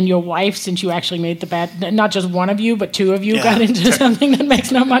and your wife, since you actually made the bet, not just one of you, but two of you got into something that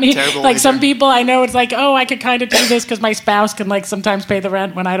makes no money. Terrible like wager. some people I know, it's like, oh, I could kind of do this because my spouse can sometimes pay the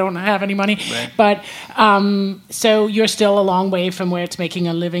rent when I don't have any money. Right. But so you're still a long way from where it's making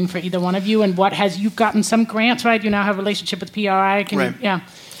a living for either one of you. And you've gotten some grants, right? You now have a relationship with PRI. Right.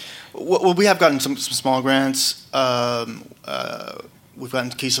 Well, we have gotten some small grants. We've gotten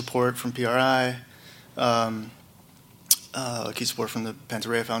key support from PRI. Key support from the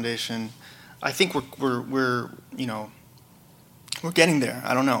Pantareya Foundation. I think we're getting there.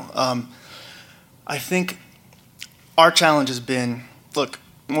 I don't know. I think our challenge has been, look,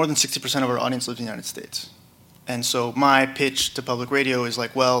 more than 60% of our audience lives in the United States. And so my pitch to public radio is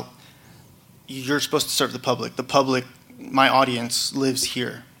like, well, you're supposed to serve the public. The public, my audience, lives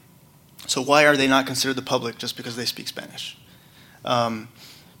here. So why are they not considered the public just because they speak Spanish?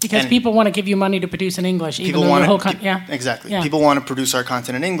 Because people want to give you money to produce in English, even though the whole country. Yeah, exactly. Yeah. People want to produce our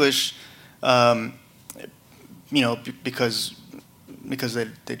content in English, because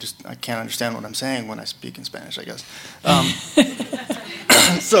they just I can't understand what I'm saying when I speak in Spanish, I guess.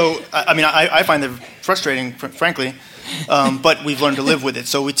 So I find that frustrating, frankly, but we've learned to live with it.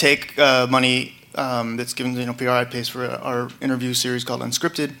 So we take money that's given. PRI pays for our interview series called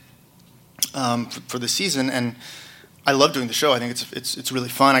Unscripted for the season, and I love doing the show. I think it's really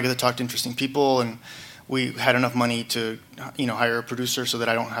fun. I get to talk to interesting people, and we had enough money to hire a producer so that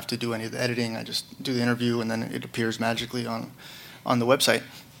I don't have to do any of the editing. I just do the interview, and then it appears magically on the website,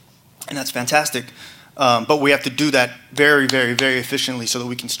 and that's fantastic. But we have to do that very, very, very efficiently so that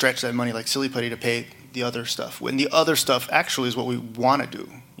we can stretch that money like silly putty to pay the other stuff. When the other stuff actually is what we want to do,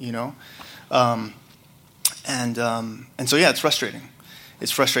 and so it's frustrating.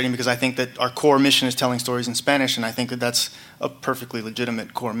 It's frustrating because I think that our core mission is telling stories in Spanish, and I think that that's a perfectly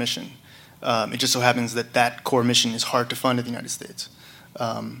legitimate core mission. It just so happens that core mission is hard to fund in the United States.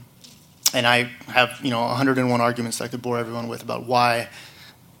 And I have 101 arguments that I could bore everyone with about why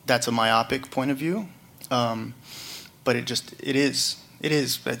that's a myopic point of view. But it is,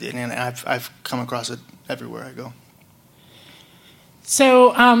 and I've come across it everywhere I go.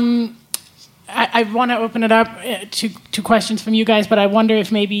 So I want to open it up to questions from you guys, but I wonder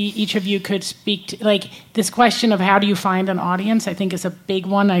if maybe each of you could speak to, like, this question of how do you find an audience, I think is a big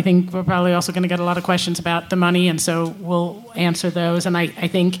one. I think we're probably also going to get a lot of questions about the money, and so we'll answer those. And I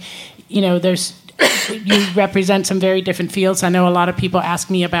think, you represent some very different fields. I know a lot of people ask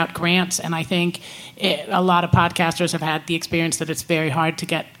me about grants, and I think a lot of podcasters have had the experience that it's very hard to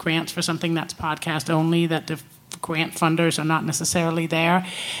get grants for something that's podcast only, that the grant funders are not necessarily there.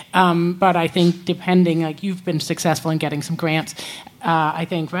 But I think depending, like, you've been successful in getting some grants, I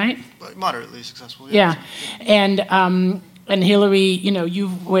think, right? Moderately successful, yeah. And Hillary,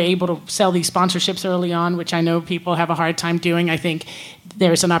 you were able to sell these sponsorships early on, which I know people have a hard time doing. I think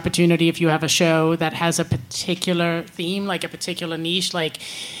there's an opportunity if you have a show that has a particular theme, like a particular niche. Like,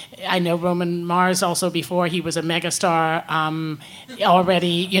 I know Roman Mars also, before he was a megastar,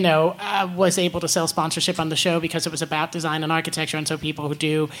 already, was able to sell sponsorship on the show because it was about design and architecture. And so people who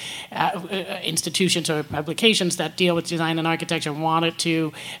do institutions or publications that deal with design and architecture wanted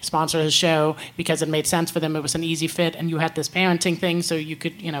to sponsor his show because it made sense for them. It was an easy fit, and you had this parenting thing, so you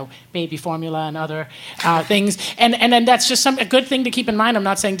could, baby formula and other things. And then that's just a good thing to keep in mind. I'm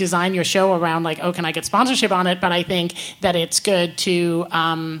not saying design your show around, like, oh, can I get sponsorship on it? But I think that it's good to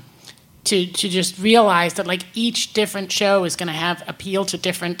just realize that, like, each different show is going to have appeal to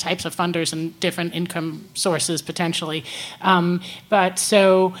different types of funders and different income sources potentially. But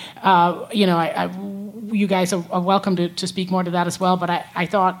so, you guys are welcome to speak more to that as well. But I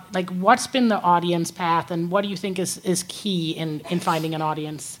thought, like, what's been the audience path, and what do you think is key in finding an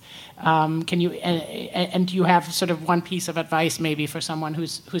audience? Can you and do you have sort of one piece of advice maybe for someone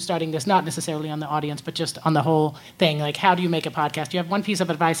who's starting this, not necessarily on the audience, but just on the whole thing? Like, how do you make a podcast? Do you have one piece of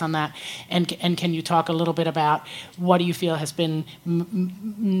advice on that? And can you talk a little bit about what do you feel has been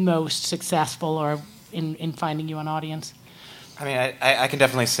most successful or in finding you an audience? I mean, I can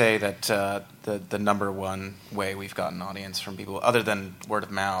definitely say that the number one way we've gotten an audience from people, other than word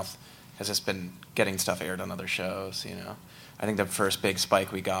of mouth, has just been getting stuff aired on other shows, I think the first big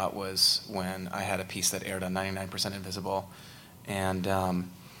spike we got was when I had a piece that aired on 99% Invisible, and Roman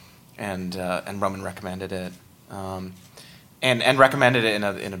recommended it, and recommended it in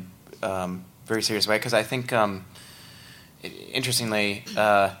a very serious way, because I think, interestingly,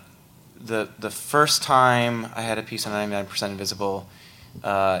 the first time I had a piece on 99% Invisible,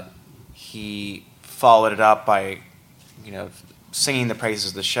 he followed it up by, singing the praises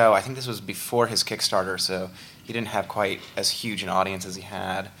of the show. I think this was before his Kickstarter, so he didn't have quite as huge an audience as he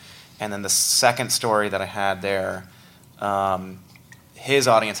had. And then the second story that I had there, his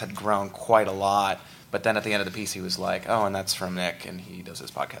audience had grown quite a lot. But then at the end of the piece, he was like, "Oh, and that's from Nick, and he does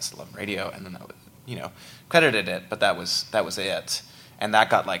his podcast at Love Radio." And then that was, credited it, but that was it. And that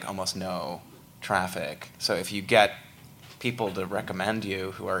got like almost no traffic. So if you get people to recommend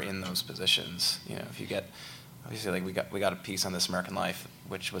you who are in those positions, if you get, obviously, like we got a piece on This American Life,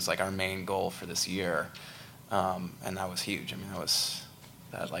 which was like our main goal for this year. And that was huge. I mean, that was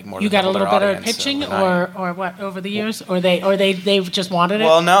like more. You got a little better at pitching, or what, over the years, or they just wanted it.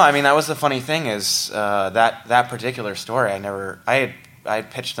 Well, no. I mean, that was the funny thing is that particular story. I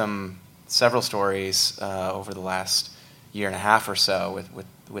had pitched them several stories over the last year and a half or so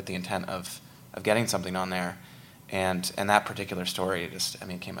with the intent of getting something on there, and that particular story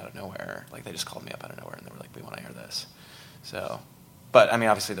it came out of nowhere. Like, they just called me up out of nowhere and they were like, "We want to hear this." So, but I mean,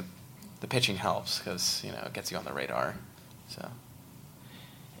 obviously the pitching helps because it gets you on the radar.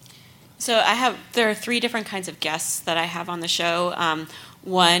 So there are 3 different kinds of guests that I have on the show.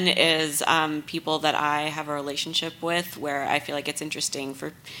 One is people that I have a relationship with, where I feel like it's interesting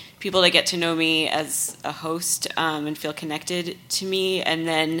for people to get to know me as a host and feel connected to me. And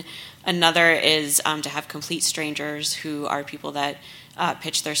then another is to have complete strangers who are people that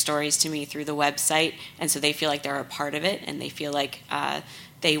pitch their stories to me through the website, and so they feel like they're a part of it, and they feel like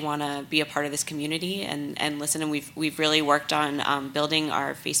they want to be a part of this community and listen. And we've really worked on building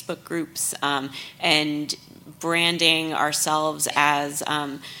our Facebook groups and branding ourselves as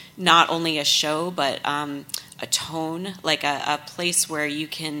not only a show, but a tone, like a place where you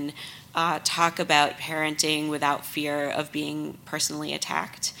can talk about parenting without fear of being personally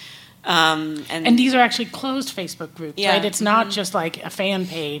attacked. And these are actually closed Facebook groups, yeah. Right? It's not just like a fan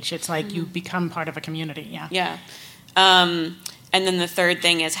page. It's like you become part of a community. Yeah. Yeah. And then the third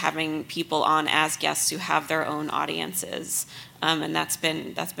thing is having people on as guests who have their own audiences, and that's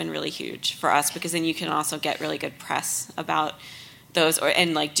been really huge for us, because then you can also get really good press about those,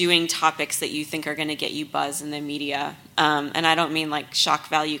 and like doing topics that you think are going to get you buzz in the media. And I don't mean like shock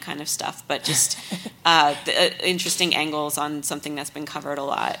value kind of stuff, but just interesting angles on something that's been covered a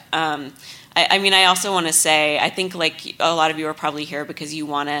lot. I mean, I also want to say, I think like a lot of you are probably here because you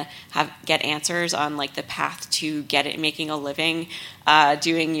want to get answers on like the path to making a living,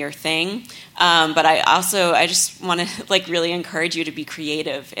 doing your thing. But I just want to like really encourage you to be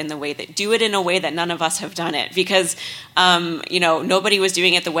creative in do it in a way that none of us have done it, because nobody was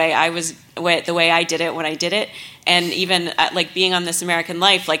doing it the way I did it when I did it, and even like being on This American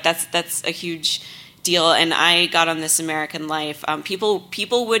Life, like that's a huge deal. And I got on This American Life.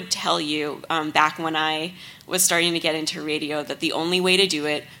 People would tell you back when I was starting to get into radio that the only way to do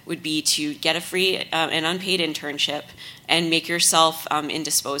it would be to get a free and unpaid internship and make yourself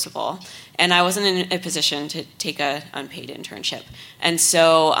indisposable. And I wasn't in a position to take an unpaid internship. And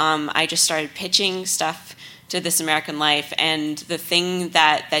so I just started pitching stuff to This American Life. And the thing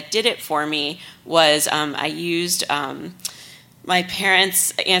that did it for me was I used my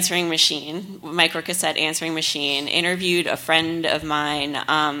parents' answering machine, microcassette answering machine, interviewed a friend of mine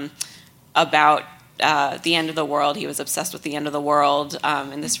about the end of the world. He was obsessed with the end of the world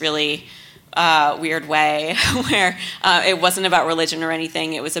in this really weird way where it wasn't about religion or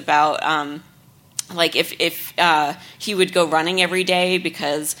anything. It was about like if he would go running every day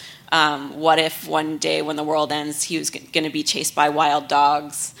because what if one day when the world ends he was going to be chased by wild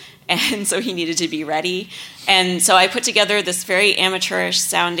dogs, and so he needed to be ready. And so I put together this very amateurish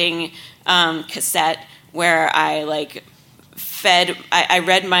sounding cassette where I like I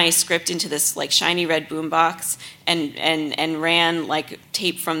read my script into this like shiny red boombox and ran like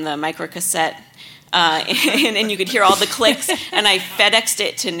tape from the microcassette and you could hear all the clicks, and I FedExed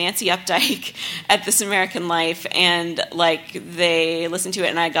it to Nancy Updike at This American Life, and like they listened to it,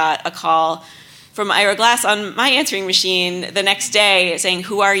 and I got a call from Ira Glass on my answering machine the next day saying,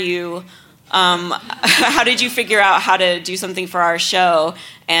 "Who are you? How did you figure out how to do something for our show?"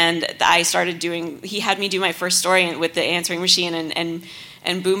 And I started he had me do my first story with the answering machine and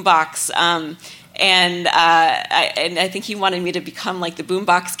boombox. And I think he wanted me to become like the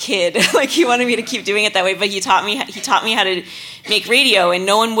boombox kid. Like he wanted me to keep doing it that way. But he taught me how to make radio, and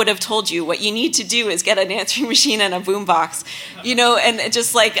no one would have told you what you need to do is get an answering machine and a boombox, And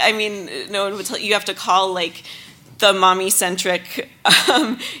just like, I mean, no one would tell you have to call like the mommy-centric,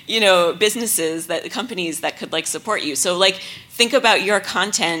 businesses, companies that could like support you. So like think about your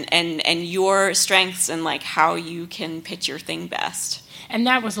content and your strengths and like how you can pitch your thing best. And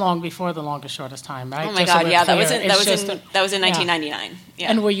that was long before The Longest Shortest Time, right? Oh my God, yeah, that was in 1999.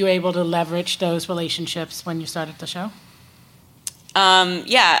 Yeah. And were you able to leverage those relationships when you started the show?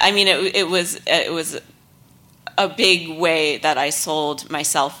 Yeah, I mean, it was a big way that I sold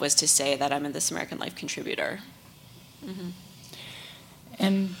myself was to say that I'm a This American Life contributor. Mm-hmm.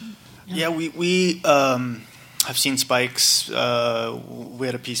 And we have seen Spike's. We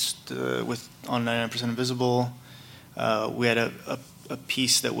had a piece on 99% Invisible. We had a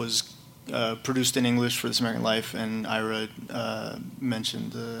piece that was produced in English for This American Life, and Ira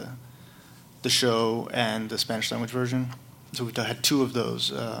mentioned the show and the Spanish language version. So we've had two of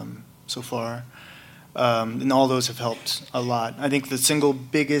those so far, and all those have helped a lot. I think the single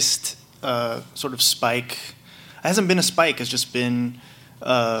biggest sort of spike hasn't been a spike; it's just been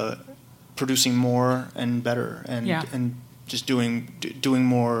producing more and better, and just doing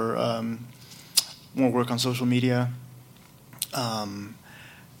more work on social media.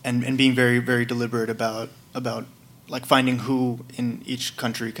 And being very, very deliberate about like finding who in each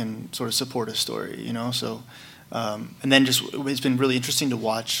country can sort of support a story, So, and then just it's been really interesting to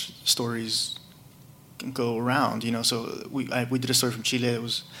watch stories go around, So we did a story from Chile that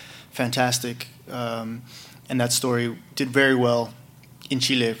was fantastic, and that story did very well in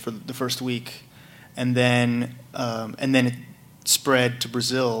Chile for the first week, and then it spread to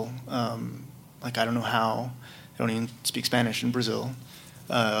Brazil. Like I don't know how. I don't even speak Spanish in Brazil,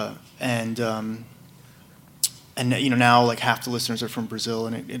 and now like half the listeners are from Brazil,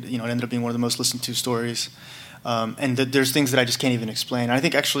 and it ended up being one of the most listened to stories. And there's things that I just can't even explain. And I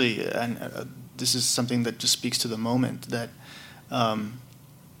think actually, this is something that just speaks to the moment that I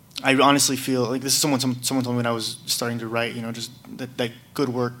honestly feel like this is someone told me when I was starting to write. Just that good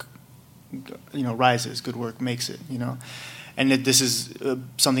work, rises. Good work makes it. And that this is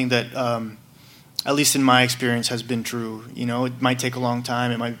something that. At least in my experience, has been true. It might take a long time.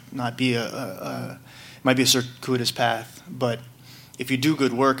 It might not be it might be a circuitous path. But if you do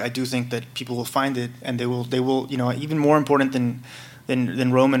good work, I do think that people will find it, and they will. Even more important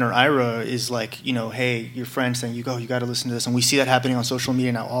than Roman or Ira is like, hey, your friend saying you got to listen to this, and we see that happening on social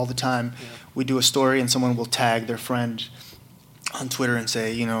media now all the time. Yeah. We do a story, and someone will tag their friend on Twitter and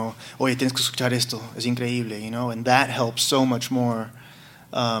say, oye, tienes que escuchar esto, es increíble, and that helps so much more.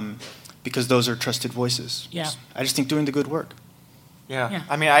 because those are trusted voices. Yeah. I just think doing the good work. Yeah.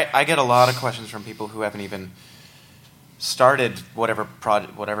 I mean, I get a lot of questions from people who haven't even started whatever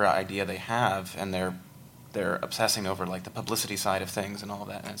idea they have, and they're obsessing over like the publicity side of things and all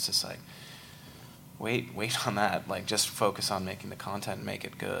that, and it's just like, wait on that. Like, just focus on making the content and make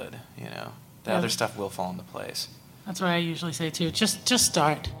it good. You know, the other stuff will fall into place. That's what I usually say too. Just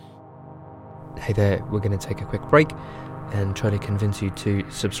start. Hey there, we're going to take a quick break and try to convince you to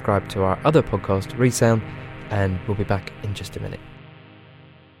subscribe to our other podcast, Resound, and we'll be back in just a minute.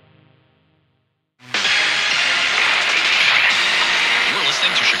 You're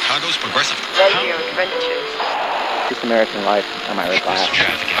listening to Chicago's Progressive Radio Adventures. Just American Life, am I right by?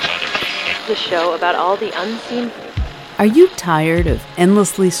 The show about all the unseen. Are you tired of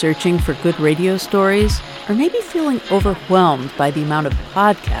endlessly searching for good radio stories? Or maybe feeling overwhelmed by the amount of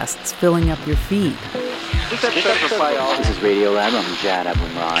podcasts filling up your feed? This is Radio Lab. I'm Jad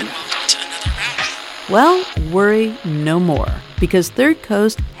Abumrad. Well, worry no more, because Third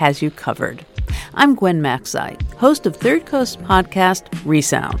Coast has you covered. I'm Gwen Maxey, host of Third Coast podcast,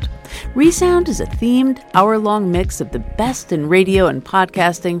 Resound. Resound is a themed, hour-long mix of the best in radio and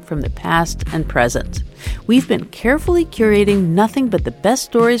podcasting from the past and present. We've been carefully curating nothing but the best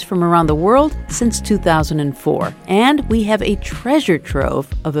stories from around the world since 2004, and we have a treasure trove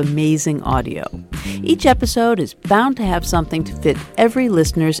of amazing audio. Each episode is bound to have something to fit every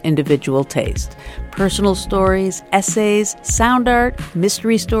listener's individual taste. Personal stories, essays, sound art,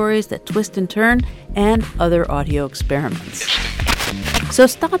 mystery stories that twist and turn, and other audio experiments. So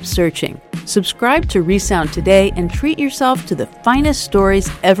stop searching. Subscribe to Resound today and treat yourself to the finest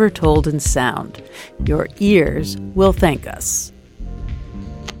stories ever told in sound. Your ears will thank us.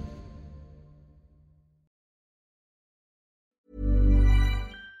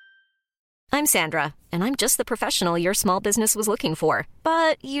 I'm Sandra, and I'm just the professional your small business was looking for.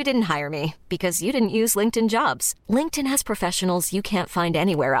 But you didn't hire me because you didn't use LinkedIn Jobs. LinkedIn has professionals you can't find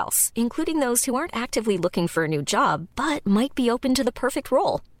anywhere else, including those who aren't actively looking for a new job, but might be open to the perfect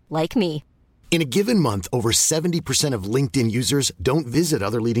role, like me. In a given month, over 70% of LinkedIn users don't visit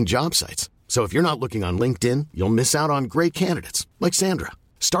other leading job sites. So if you're not looking on LinkedIn, you'll miss out on great candidates like Sandra.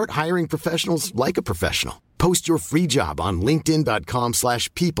 Start hiring professionals like a professional. Post your free job on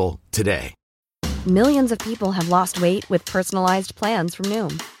linkedin.com/people today. Millions of people have lost weight with personalized plans from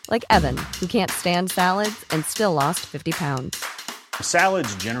Noom. Like Evan, who can't stand salads and still lost 50 pounds.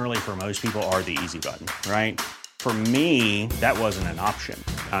 Salads generally for most people are the easy button, right? For me, that wasn't an option.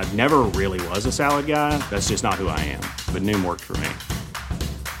 I never really was a salad guy. That's just not who I am. But Noom worked for me.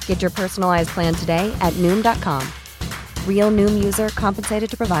 Get your personalized plan today at Noom.com. Real Noom user compensated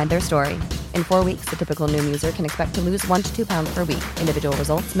to provide their story. In 4 weeks, the typical Noom user can expect to lose 1 to 2 pounds per week. Individual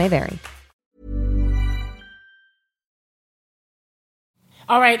results may vary.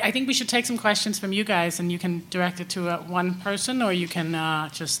 All right, I think we should take some questions from you guys, and you can direct it to one person, or you can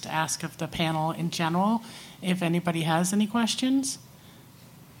just ask of the panel in general if anybody has any questions.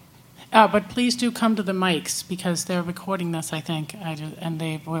 But please do come to the mics, because they're recording this, I think, and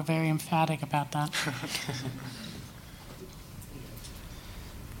they were very emphatic about that.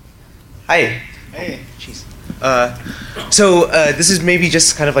 Hi. Hey. Jeez. So this is maybe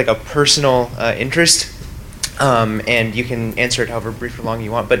just kind of like a personal interest. And you can answer it however brief or long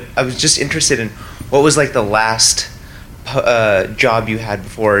you want. But I was just interested in what was like the last job you had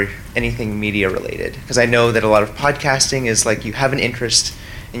before anything media related? Because I know that a lot of podcasting is like you have an interest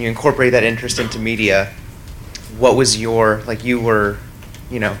and you incorporate that interest into media. What was your, like you were,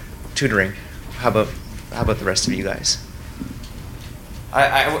 tutoring. How about the rest of you guys?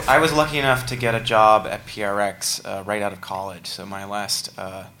 I was lucky enough to get a job at PRX right out of college. So my last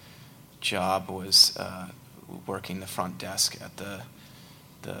job was working the front desk at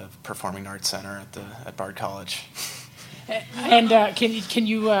the Performing Arts Center at Bard College. And can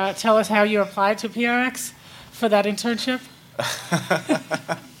you tell us how you applied to PRX for that internship?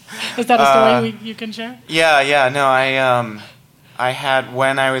 Is that a story you can share? Yeah. No, I had,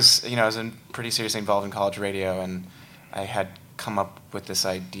 when I was pretty seriously involved in college radio, and I had come up with this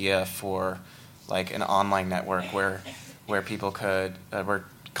idea for like an online network where people could where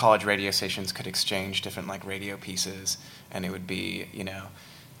college radio stations could exchange different like radio pieces, and it would be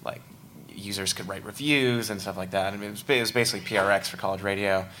like users could write reviews and stuff like that. And it was basically PRX for college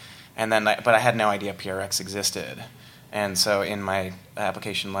radio, and then but I had no idea PRX existed, and so in my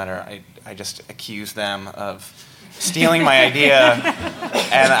application letter I just accused them of stealing my idea,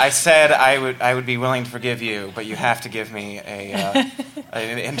 and I said I would be willing to forgive you, but you have to give me a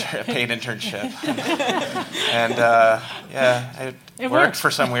paid internship. And it worked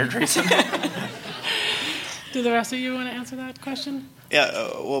for some weird reason. Do the rest of you want to answer that question? Yeah.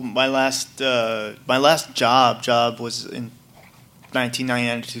 Well, my last job was in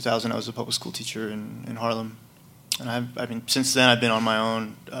 1999 to 2000. I was a public school teacher in Harlem, and since then I've been on my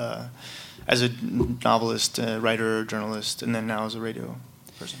own as a novelist, writer, journalist, and then now as a radio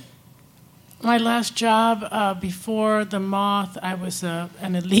person. My last job before The Moth, I was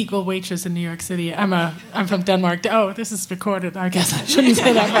an illegal waitress in New York City. I'm from Denmark. Oh, this is recorded. I guess I shouldn't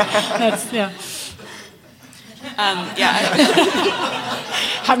say that.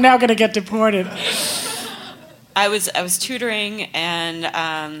 I'm now going to get deported. I was tutoring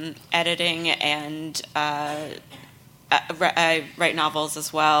and editing, and I write novels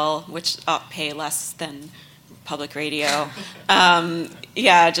as well, which pay less than public radio.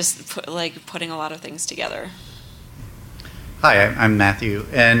 Just putting a lot of things together. Hi, I'm Matthew,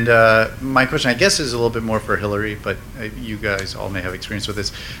 and my question, I guess, is a little bit more for Hillary, but you guys all may have experience with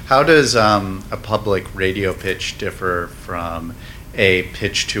this. How does a public radio pitch differ from a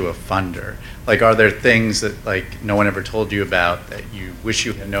pitch to a funder? Like, are there things that no one ever told you about that you wish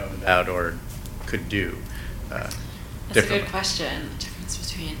you had known about or could do That's a good question. Difference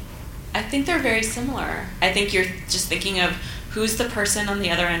between, I think they're very similar. I think you're just thinking of who's the person on the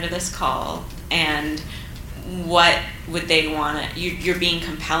other end of this call and what would they want. You're being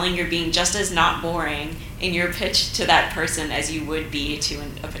compelling. You're being just as not boring in your pitch to that person as you would be to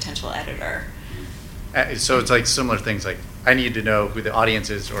a potential editor. So it's like similar things, like I need to know who the audience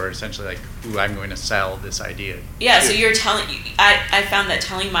is, or essentially like who I'm going to sell this idea. Yeah, so you're telling. I found that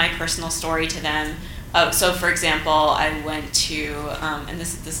telling my personal story to them. So for example, I went to, and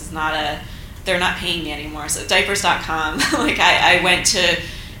this is not they're not paying me anymore. So diapers.com. I went to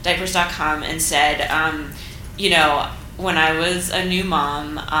diapers.com and said, when I was a new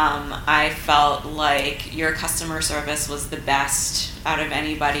mom, I felt like your customer service was the best out of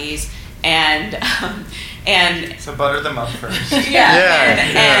anybody's. And so butter them up first. So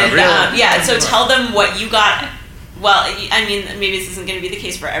tell them what you got. Well, I mean, maybe this isn't going to be the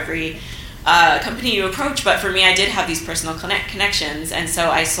case for every company you approach, but for me, I did have these personal connections, and so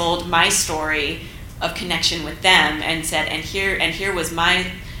I sold my story of connection with them, and said, and here was my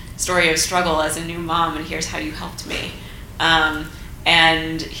story of struggle as a new mom, and here's how you helped me,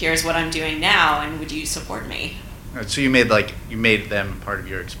 and here's what I'm doing now, and would you support me? So you made them part of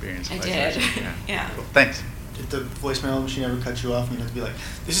your experience. I did. Yeah. Cool. Thanks. Did the voicemail machine ever cut you off and you had to be like,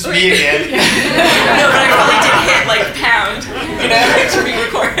 "This is me again"? No, but I probably did hit pound to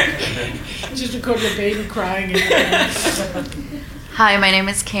re-record. Just record your baby crying. Hi, my name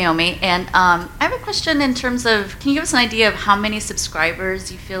is Kaomi, and I have a question in terms of, can you give us an idea of how many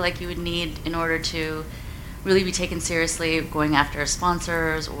subscribers you feel like you would need in order to really be taken seriously going after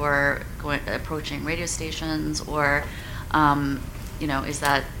sponsors or approaching radio stations, or is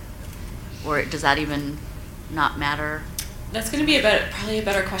that, or does that even not matter? That's going to be probably a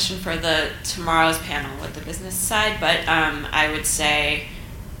better question for tomorrow's panel with the business side, but I would say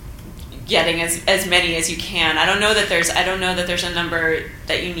getting as many as you can. I don't know that there's a number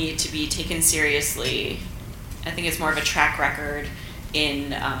that you need to be taken seriously. I think it's more of a track record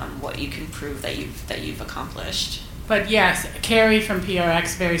in what you can prove that you've accomplished. But yes, Carrie from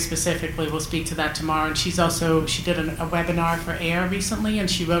PRX very specifically will speak to that tomorrow, and she did a webinar for AIR recently, and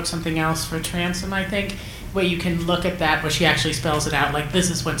she wrote something else for Transom, I think, where you can look at that, where she actually spells it out, like this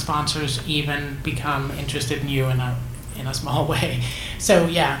is when sponsors even become interested in you in a small way. So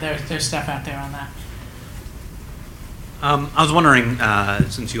yeah, there's stuff out there on that. I was wondering,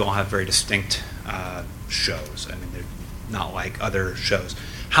 since you all have very distinct shows, I mean, they're not like other shows,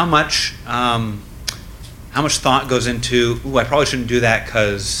 how much thought goes into, I probably shouldn't do that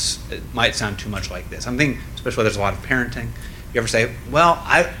because it might sound too much like this. I'm thinking, especially there's a lot of parenting. You ever say, well,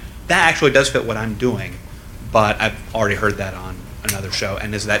 that actually does fit what I'm doing, but I've already heard that on another show,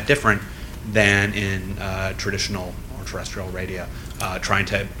 and is that different than in traditional or terrestrial radio, trying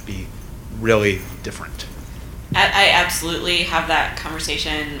to be really different? I absolutely have that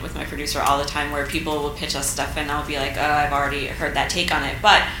conversation with my producer all the time, where people will pitch us stuff and I'll be like, oh, I've already heard that take on it.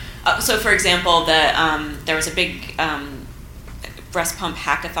 But so for example, there was a big breast pump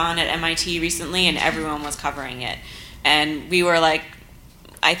hackathon at MIT recently, and everyone was covering it, and we were like,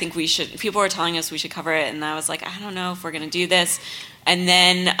 I think we should. People were telling us we should cover it, and I was like, I don't know if we're going to do this. And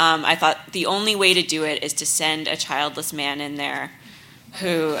then I thought the only way to do it is to send a childless man in there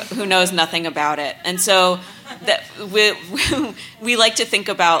who knows nothing about it. And so that we like to think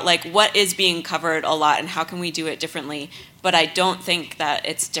about like what is being covered a lot and how can we do it differently. But I don't think that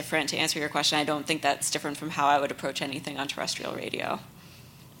it's different. To answer your question, I don't think that's different from how I would approach anything on terrestrial radio.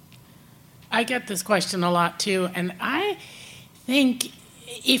 I get this question a lot too, and I think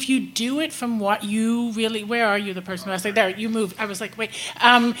if you do it from what you really, where are you, the person who I was like, there, you moved. I was like, wait.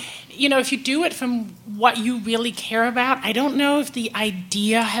 If you do it from what you really care about, I don't know if the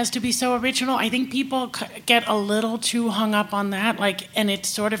idea has to be so original. I think people get a little too hung up on that, and it's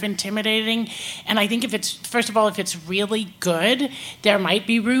sort of intimidating. And I think if it's really good, there might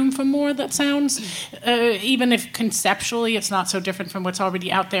be room for more that sounds, even if conceptually it's not so different from what's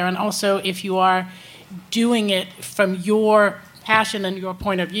already out there. And also, if you are doing it from your passion and your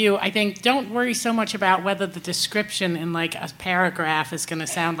point of view, I think don't worry so much about whether the description in a paragraph is going to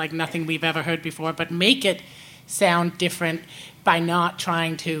sound like nothing we've ever heard before, but make it sound different by not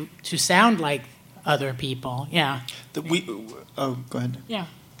trying to sound like other people. Yeah. Go ahead. Yeah.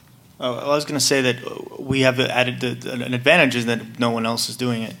 I was going to say that we have added an advantage is that no one else is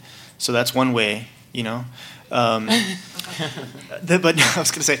doing it, so that's one way, But I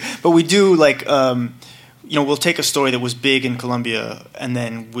was going to say, but we do we'll take a story that was big in Colombia, and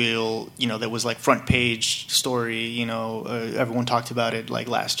then that was front page story, everyone talked about it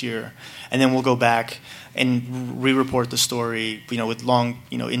last year, and then we'll go back and re-report the story, with long,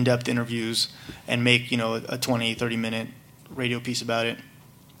 in-depth interviews, and make, a 20-30 minute radio piece about it.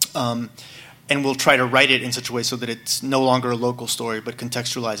 And we'll try to write it in such a way so that it's no longer a local story, but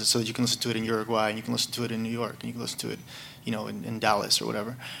contextualize it so that you can listen to it in Uruguay, and you can listen to it in New York, and you can listen to it, in Dallas or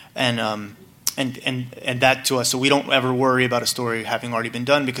whatever. And that to us, so we don't ever worry about a story having already been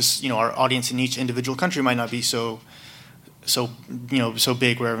done, because our audience in each individual country might not be so big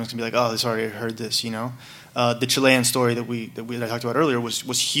where everyone's gonna be like, oh, this already heard this. The Chilean story that I talked about earlier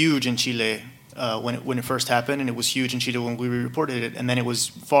was huge in Chile when it first happened, and it was huge in Chile when we reported it, and then it was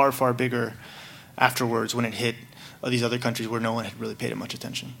far, far bigger afterwards when it hit these other countries where no one had really paid it much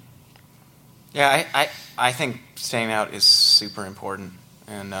attention. Yeah, I think staying out is super important,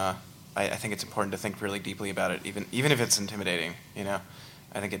 and I think it's important to think really deeply about it, even if it's intimidating.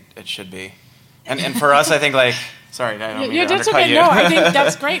 I think it should be. And for us, I think sorry, I don't mean to undercut you. No, I think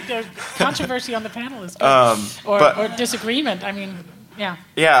that's great. The controversy on the panel is good, or disagreement. I mean, yeah.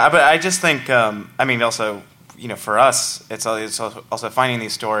 Yeah, but I just think also for us, it's also finding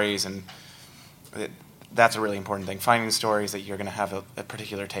these stories, and that's a really important thing. Finding the stories that you're going to have a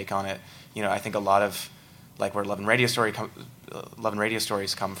particular take on it. I think a lot of where Love and Radio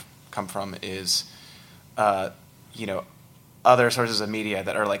Stories come from is other sources of media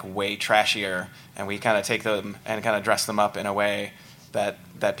that are way trashier, and we kind of take them and kind of dress them up in a way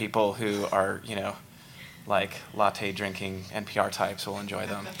that people who are latte drinking NPR types will enjoy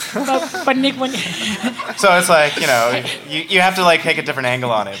them. But Nick, when so it's you have to take a different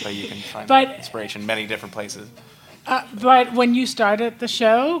angle on it, but you can find inspiration in many different places. But when you started the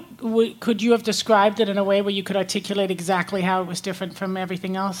show, could you have described it in a way where you could articulate exactly how it was different from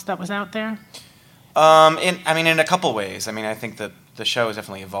everything else that was out there? In a couple ways. I think that the show has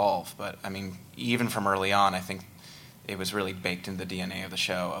definitely evolved, but even from early on, I think it was really baked into the DNA of the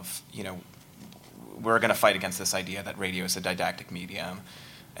show of, we're going to fight against this idea that radio is a didactic medium,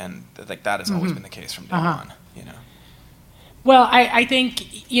 and that has always been the case from day on, Well, I think,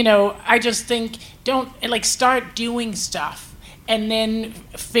 I just think don't, start doing stuff and then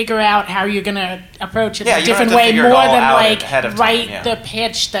figure out how you're going to approach it a different way, more than write the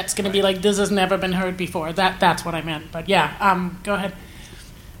pitch that's going to be this has never been heard before. That's what I meant. But yeah, go ahead.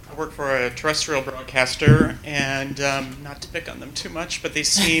 I work for a terrestrial broadcaster, and not to pick on them too much, but they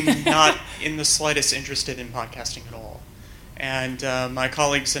seem not in the slightest interested in podcasting at all. And my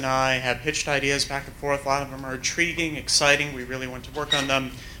colleagues and I have pitched ideas back and forth. A lot of them are intriguing, exciting. We really want to work on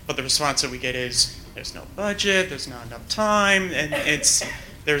them. But the response that we get is, there's no budget, there's not enough time, and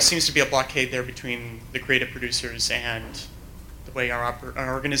there seems to be a blockade there between the creative producers and the way our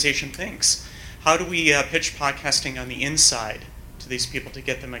organization thinks. How do we pitch podcasting on the inside to these people to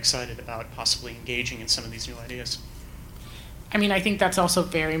get them excited about possibly engaging in some of these new ideas? I think that's also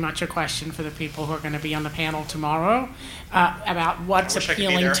very much a question for the people who are going to be on the panel tomorrow about what's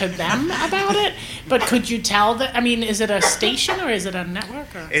appealing to them about it. But could you tell that? Is it a station or is it a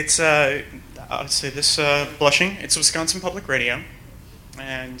network? Or? It's, I would say this, blushing. It's Wisconsin Public Radio.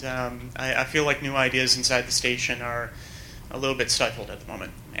 And I feel like new ideas inside the station are a little bit stifled at the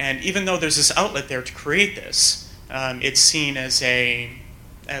moment. And even though there's this outlet there to create this, it's seen as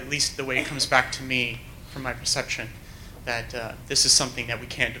at least the way it comes back to me from my perception, that this is something that we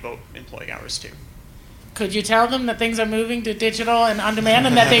can't devote employee hours to. Could you tell them that things are moving to digital and on demand,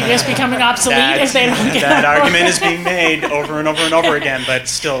 and that they're just becoming obsolete if they don't get that argument is being made over and over and over again, but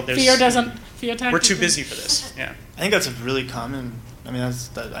still, fear we're too busy for this. Yeah, I think that's a really common. I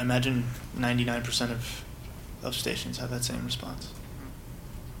imagine 99% of stations have that same response.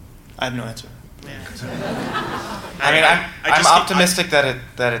 I have no answer. I mean, I'm optimistic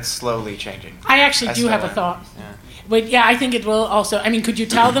that it's slowly changing. I actually do have a thought. Yeah. But yeah, I think it will also. I mean, could you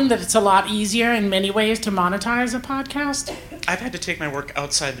tell them that it's a lot easier in many ways to monetize a podcast? I've had to take my work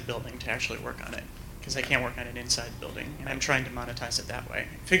outside the building to actually work on it, because I can't work on it inside the building, and I'm trying to monetize it that way.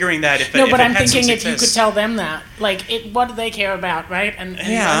 Figuring that if I'm thinking if you could tell them that, like, what do they care about, right? And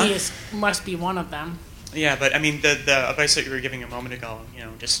money must be one of them. Yeah, but I mean, the advice that you were giving a moment ago,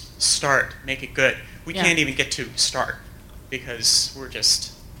 just start, make it good. We can't even get to start because we're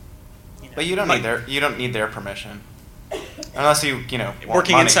just. But you don't need their permission, unless you working want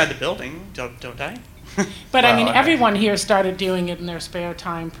money. inside the building. Don't I? But I mean, everyone here started doing it in their spare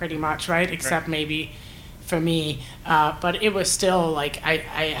time, pretty much, right? Except maybe for me. But it was still like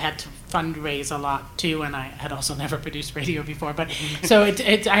I had to fundraise a lot too, and I had also never produced radio before. But so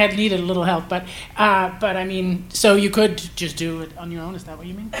I had needed a little help. But I mean, so you could just do it on your own. Is that what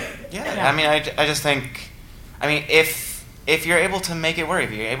you mean? Yeah. I mean, I just think, I mean, if you're able to make it work,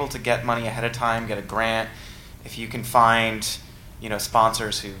 if you're able to get money ahead of time, get a grant, if you can find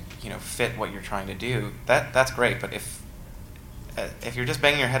sponsors who fit what you're trying to do, that's great. But if you're just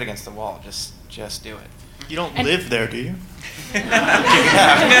banging your head against the wall, just do it. You don't live there, do you?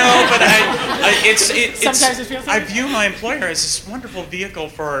 No, but sometimes it feels like I view my employer as this wonderful vehicle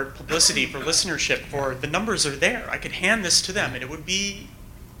for publicity, for listenership, for the numbers are there. I could hand this to them and it would be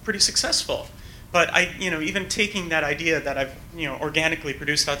pretty successful. But even taking that idea that I've organically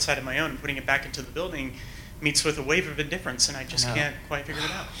produced outside of my own and putting it back into the building meets with a wave of indifference, and I just can't quite figure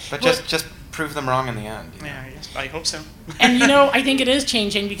it out. But just prove them wrong in the end. Yeah, yes, I hope so. And I think it is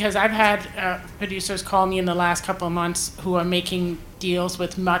changing, because I've had producers call me in the last couple of months who are making deals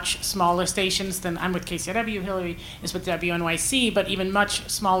with much smaller stations than I'm with KCRW. Hillary is with WNYC, but even much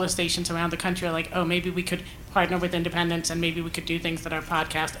smaller stations around the country are like, oh, maybe we could partner with independents, and maybe we could do things that are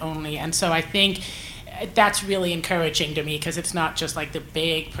podcast only. And so I think that's really encouraging to me, because it's not just like the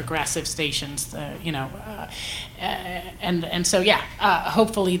big progressive stations, and so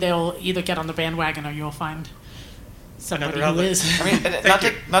hopefully they'll either get on the bandwagon or you'll find somebody who is. I mean,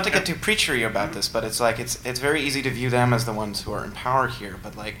 not to get too preachery about this, but it's like it's very easy to view them as the ones who are in power here.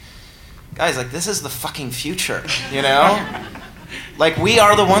 But like, guys, like, this is the fucking future, Like, we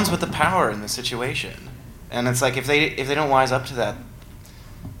are the ones with the power in this situation, and it's like if they don't wise up to that.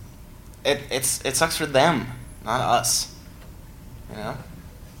 It sucks for them, not us.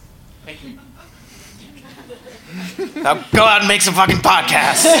 Thank you. Now go out and make some fucking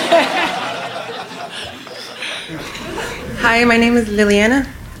podcasts. Hi, my name is Liliana.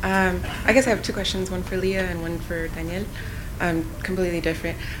 I guess I have two questions, one for Leah and one for Daniel. Completely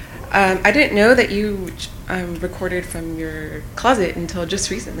different. I didn't know that you recorded from your closet until just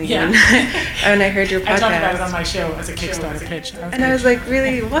recently. Yeah. And I heard your podcast. I talked about it on my show as a Kickstarter pitch. I was like,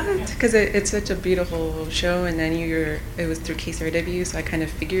 really, what? Because it's such a beautiful show, and then it was through KCRW, so I kind of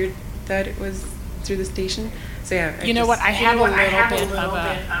figured that it was through the station. So yeah. I have a little bit of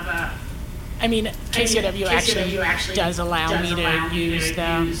a. I mean, KCRW actually does allow me to use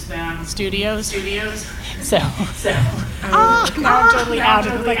the studios. So now I'm totally out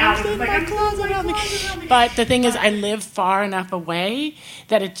of it. I'm my closet around me. But the thing is, I live far enough away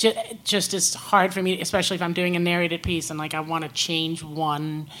that it just is hard for me, especially if I'm doing a narrated piece and like I want to change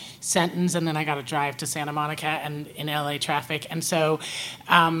one sentence, and then I got to drive to Santa Monica and in LA traffic, and so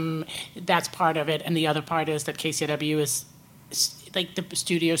that's part of it. And the other part is that KCRW is. Like, the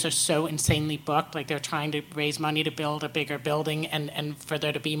studios are so insanely booked, like they're trying to raise money to build a bigger building and for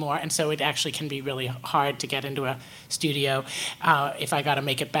there to be more, and so it actually can be really hard to get into a studio if I got to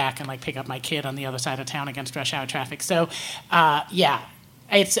make it back and like pick up my kid on the other side of town against rush hour traffic. So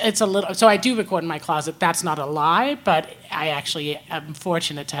it's a little. So I do record in my closet. That's not a lie, but I actually am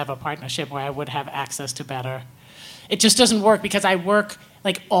fortunate to have a partnership where I would have access to better. It just doesn't work because I work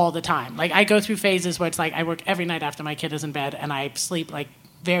like all the time. Like, I go through phases where it's like I work every night after my kid is in bed, and I sleep like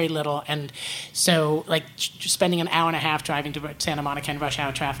very little, and so like spending an hour and a half driving to Santa Monica in rush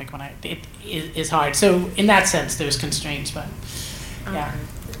hour traffic it is hard. So in that sense, there's constraints, but yeah,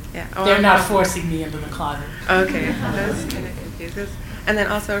 they're not forcing me into the closet. Okay, that's kind of confusing. And then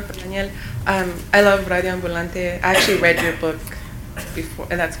also for Daniel, I love Radio Ambulante. I actually read your book before,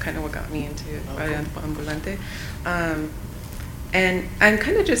 and that's kind of what got me into Radio Ambulante. And I'm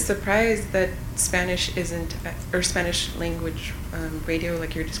kind of just surprised that Spanish isn't, or Spanish language radio,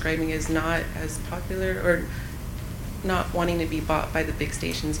 like you're describing, is not as popular, or not wanting to be bought by the big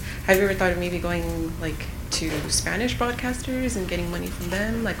stations. Have you ever thought of maybe going like to Spanish broadcasters and getting money from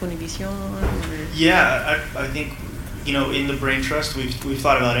them, like Univision? Or? Yeah, I think in the Brain Trust we've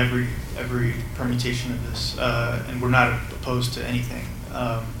thought about every permutation of this, and we're not opposed to anything.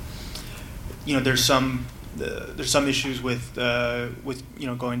 there's some issues with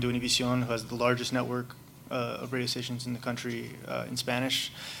going to Univision, who has the largest network of radio stations in the country in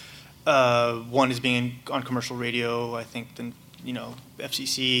Spanish. One is being on commercial radio. I think the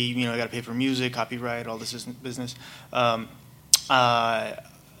FCC, you got to pay for music, copyright, all this business.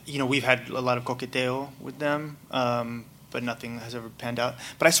 We've had a lot of coqueteo with them, but nothing has ever panned out.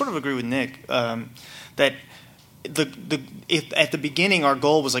 But I sort of agree with Nick that if at the beginning our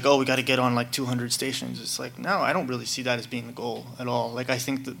goal was like, we got to get on like 200 stations. It's like, no, I don't really see that as being the goal at all. Like, I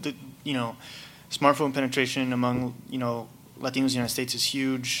think that smartphone penetration among Latinos in the United States is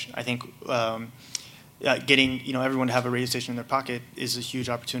huge. I think getting everyone to have a radio station in their pocket is a huge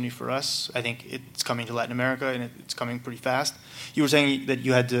opportunity for us. I think it's coming to Latin America, and it's coming pretty fast. You were saying that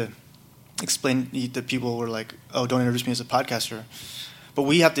you had to explain that people were like, don't introduce me as a podcaster. But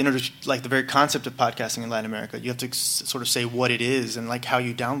we have to introduce like the very concept of podcasting in Latin America. You have to sort of say what it is and like how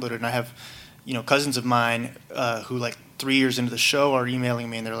you download it. And I have, cousins of mine who like 3 years into the show are emailing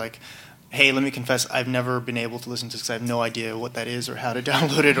me, and they're like, hey, let me confess, I've never been able to listen to this because I have no idea what that is or how to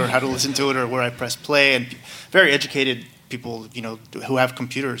download it or how to listen to it or where I press play. And very educated people, who have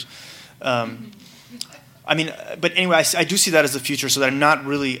computers. But anyway, I do see that as the future, so that I'm not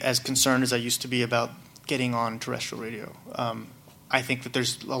really as concerned as I used to be about getting on terrestrial radio. I think that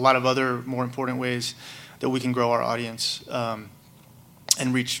there's a lot of other more important ways that we can grow our audience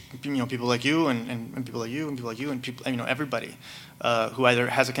and reach people like you and people like you and people like you and people everybody who either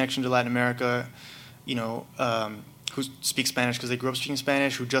has a connection to Latin America, who speaks Spanish because they grew up speaking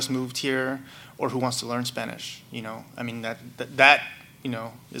Spanish, who just moved here, or who wants to learn Spanish. That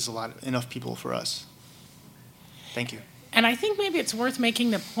is enough people for us. Thank you. And I think maybe it's worth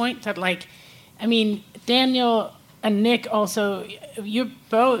making the point that Daniel and Nick also, you're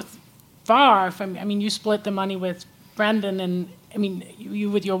both far from, you split the money with Brendan, and you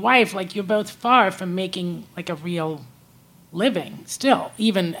with your wife, you're both far from making a real living still,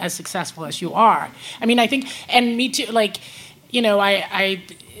 even as successful as you are. I think, and me too,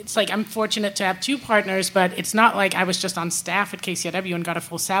 it's I'm fortunate to have two partners, but it's not like I was just on staff at KCRW and got a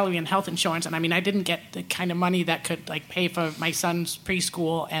full salary and health insurance. And I didn't get the kind of money that could pay for my son's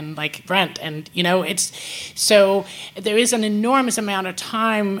preschool and rent. And, it's so there is an enormous amount of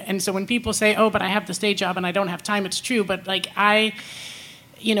time. And so when people say, but I have this day job and I don't have time, it's true. But I,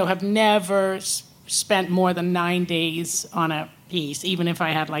 have never spent more than 9 days on a piece, even if I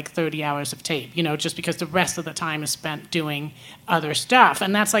had 30 hours of tape, just because the rest of the time is spent doing other stuff.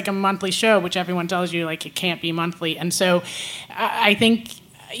 And that's a monthly show, which everyone tells you it can't be monthly. And so I think,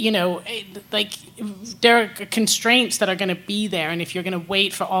 there are constraints that are going to be there. And if you're going to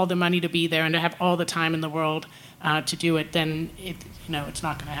wait for all the money to be there and to have all the time in the world to do it, then it's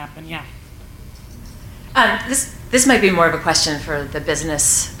not going to happen. Yeah. This might be more of a question for the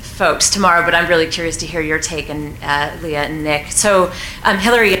business folks tomorrow, but I'm really curious to hear your take, and Leah and Nick. So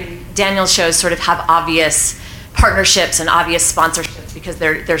Hillary and Daniel's shows sort of have obvious partnerships and obvious sponsorships because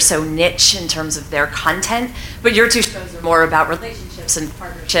they're so niche in terms of their content, but your two shows are more about relationships and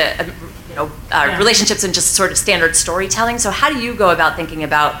partnership, relationships and just sort of standard storytelling. So how do you go about thinking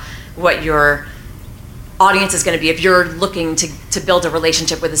about what your audience is going to be if you're looking to build a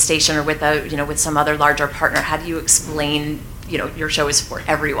relationship with a station or with with some other larger partner? How do you explain your show is for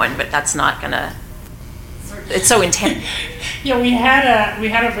everyone, but that's not gonna. It's so intense. Yeah, we had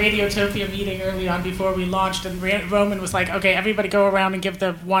a Radiotopia meeting early on before we launched, and Roman was like, "Okay, everybody go around and give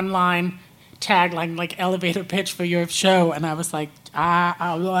the one-line tagline, elevator pitch for your show," and I was like,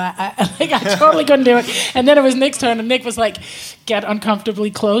 I totally couldn't do it. And then it was Nick's turn, and Nick was like, "Get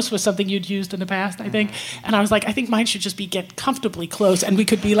uncomfortably close" was something you'd used in the past, I think. And I was like, I think mine should just be "Get comfortably close," and we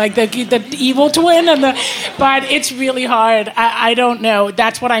could be like the evil twin. But it's really hard. I don't know.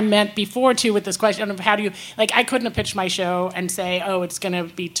 That's what I meant before too with this question of how do you I couldn't have pitched my show and say, it's going to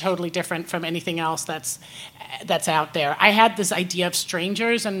be totally different from anything else that's out there. I had this idea of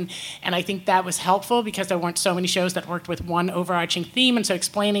strangers, and I think that was helpful because there weren't so many shows that worked with one overarching theme, and so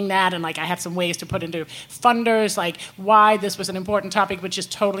explaining that, and I have some ways to put into funders why this was an important topic, which is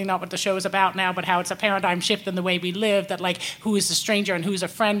totally not what the show is about now, but how it's a paradigm shift in the way we live, that who is a stranger and who's a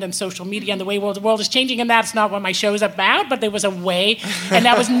friend, and social media and the way the world is changing, and that's not what my show is about, but there was a way, and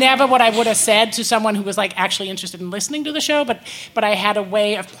that was never what I would have said to someone who was actually interested in listening to the show, but I had a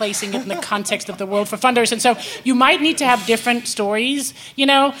way of placing it in the context of the world for funders. And so you might need to have different stories,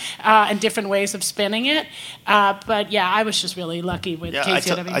 and different ways of spinning it. But yeah, I was just really lucky with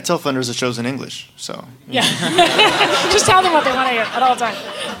KCRW. I tell funders the show's in English, so. Yeah. Just tell them what they want to hear at all times.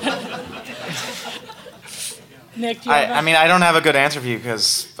 Nick, do you have I don't have a good answer for you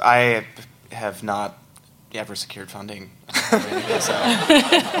because I have not ever secured funding. So.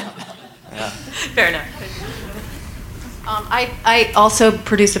 Yeah. Fair enough. I also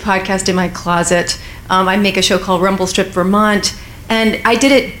produce a podcast in my closet. I make a show called Rumble Strip Vermont, and I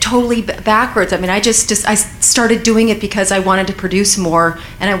did it totally backwards. I mean, I started doing it because I wanted to produce more,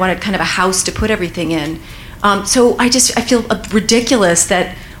 and I wanted kind of a house to put everything in. So I feel ridiculous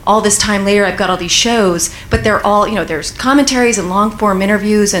that all this time later I've got all these shows, but they're all, there's commentaries and long form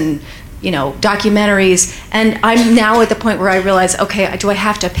interviews and documentaries, and I'm now at the point where I realize, okay, do I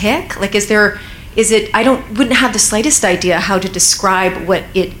have to pick? Like, I wouldn't have the slightest idea how to describe what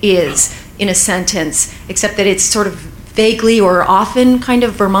it is in a sentence, except that it's sort of vaguely or often kind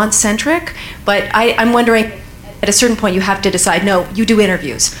of Vermont-centric. But I'm wondering, at a certain point, you have to decide, no, you do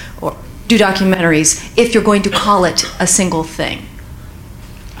interviews or do documentaries if you're going to call it a single thing.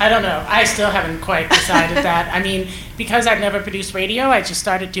 I don't know. I still haven't quite decided that. I mean, because I've never produced radio, I just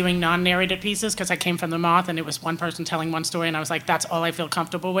started doing non-narrated pieces because I came from the Moth and it was one person telling one story and I was like, that's all I feel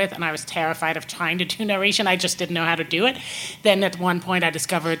comfortable with. And I was terrified of trying to do narration. I just didn't know how to do it. Then at one point I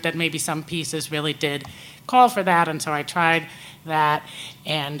discovered that maybe some pieces really did call for that. And so I tried that.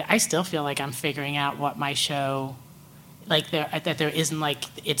 And I still feel like I'm figuring out what my show, that there isn't like,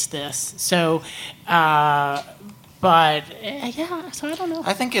 it's this. So, but yeah, so I don't know.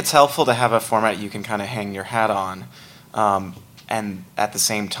 I think it's helpful to have a format you can kind of hang your hat on, and at the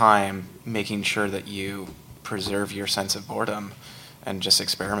same time making sure that you preserve your sense of boredom and just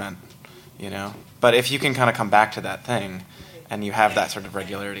experiment, But if you can kind of come back to that thing and you have that sort of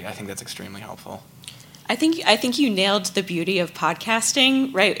regularity, I think that's extremely helpful. I think you nailed the beauty of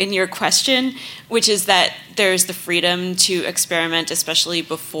podcasting, right, in your question, which is that there's the freedom to experiment, especially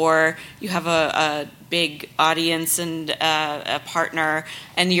before you have a big audience and a partner,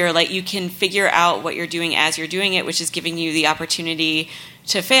 and you can figure out what you're doing as you're doing it, which is giving you the opportunity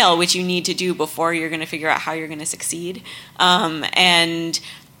to fail, which you need to do before you're going to figure out how you're going to succeed. And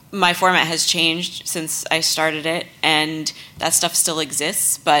my format has changed since I started it, and that stuff still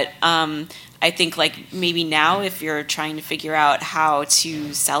exists, but I think maybe now if you're trying to figure out how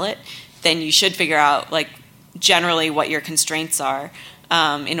to sell it, then you should figure out generally what your constraints are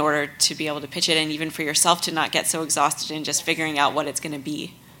in order to be able to pitch it, and even for yourself to not get so exhausted in just figuring out what it's going to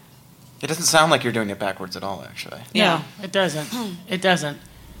be. It doesn't sound like you're doing it backwards at all, actually. No, it doesn't. It doesn't.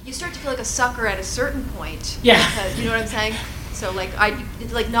 You start to feel like a sucker at a certain point. Yeah. Because, you know what I'm saying? So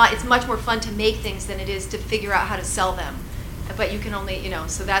it's much more fun to make things than it is to figure out how to sell them. But you can only,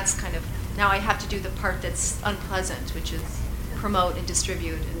 so that's kind of, now I have to do the part that's unpleasant, which is promote and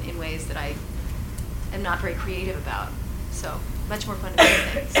distribute in ways that I am not very creative about. So much more fun to make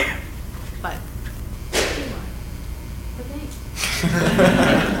things. But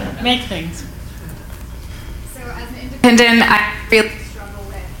make things. So as an independent, I really struggle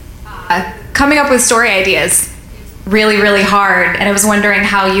with coming up with story ideas. Really, really hard. And I was wondering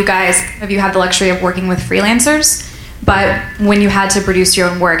how you guys, have you had the luxury of working with freelancers? But when you had to produce your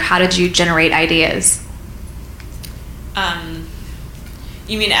own work, how did you generate ideas?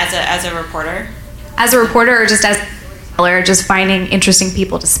 You mean as a reporter? As a reporter, or just as a storyteller, just finding interesting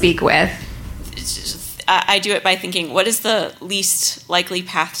people to speak with? I do it by thinking, what is the least likely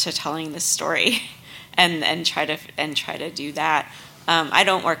path to telling this story, and try to do that. I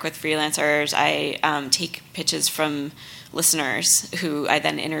don't work with freelancers. I take pitches from listeners who I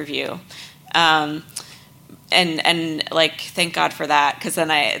then interview. And thank God for that, because then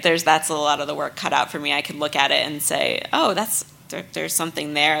that's a lot of the work cut out for me. I can look at it and say, oh, there's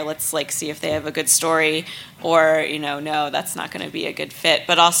something there. Let's see if they have a good story, or no, that's not going to be a good fit.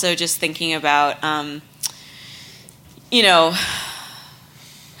 But also just thinking about, like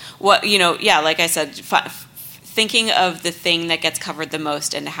I said, thinking of the thing that gets covered the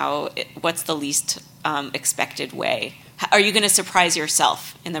most and what's the least expected way. Are you going to surprise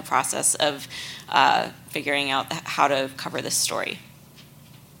yourself in the process of figuring out how to cover this story?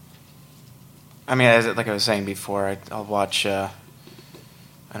 I mean, like I was saying before, I'll watch,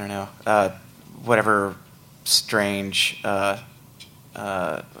 whatever strange, it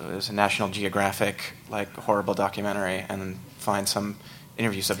was a National Geographic, horrible documentary, and then find some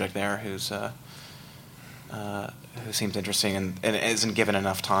interview subject there who seems interesting and isn't given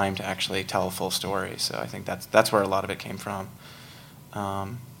enough time to actually tell a full story. So I think that's where a lot of it came from.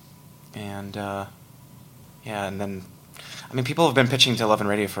 And then, I mean, people have been pitching to Love and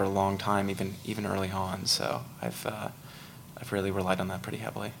Radio for a long time, even early on. So I've really relied on that pretty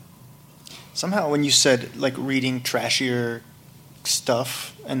heavily. Somehow, when you said reading trashier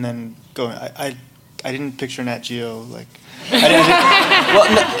stuff and then going, I didn't picture Nat Geo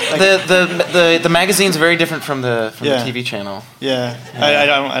The magazine's very different from the TV channel. Yeah.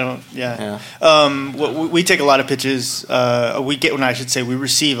 I don't. Yeah. We take a lot of pitches. We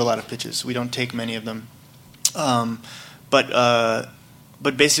receive a lot of pitches. We don't take many of them.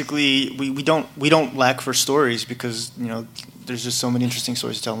 But basically, we don't lack for stories because there's just so many interesting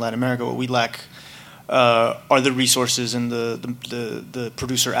stories to tell in Latin America. What we lack are the resources and the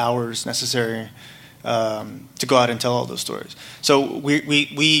producer hours necessary to go out and tell all those stories. So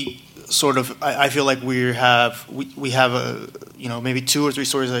we sort of, I feel like we have maybe 2 or 3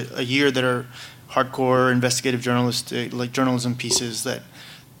 stories a year that are hardcore investigative journalism pieces that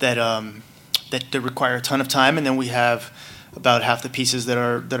require a ton of time, and then we have about half the pieces that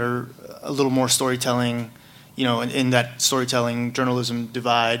are a little more storytelling, in that storytelling journalism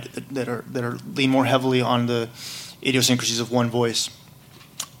divide that are lean more heavily on the idiosyncrasies of one voice.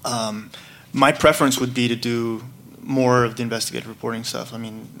 My preference would be to do more of the investigative reporting stuff. I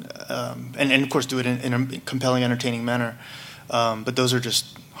mean, and of course do it in a compelling, entertaining manner. But those are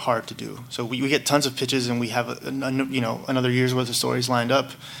just hard to do. So we get tons of pitches, and we have another year's worth of stories lined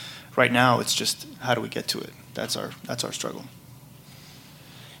up. Right now, it's just how do we get to it? That's our struggle.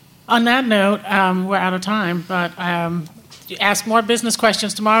 On that note, we're out of time, but ask more business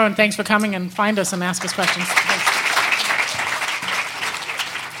questions tomorrow, and thanks for coming and find us and ask us questions.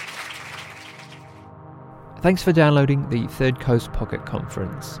 Thanks for downloading the Third Coast Pocket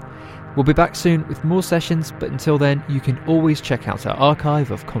Conference. We'll be back soon with more sessions, but until then, you can always check out our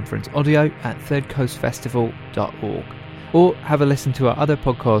archive of conference audio at thirdcoastfestival.org. Or have a listen to our other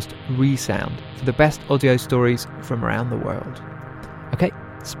podcast, Resound, for the best audio stories from around the world. Okay,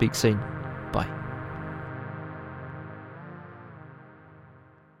 speak soon. Bye.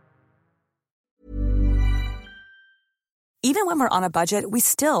 Even when we're on a budget, we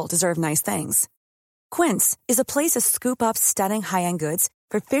still deserve nice things. Quince is a place to scoop up stunning high-end goods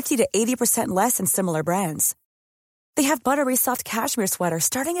for 50 to 80% less than similar brands. They have buttery soft cashmere sweaters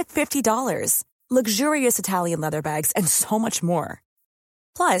starting at $50, luxurious Italian leather bags, and so much more.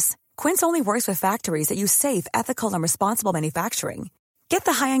 Plus, Quince only works with factories that use safe, ethical, and responsible manufacturing. Get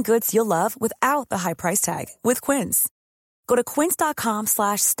the high-end goods you'll love without the high price tag with Quince. Go to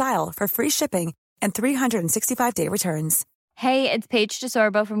quince.com/style for free shipping and 365-day returns. Hey, it's Paige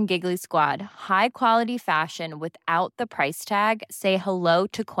DeSorbo from Giggly Squad. High quality fashion without the price tag. Say hello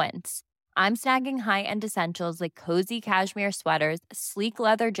to Quince. I'm snagging high-end essentials like cozy cashmere sweaters, sleek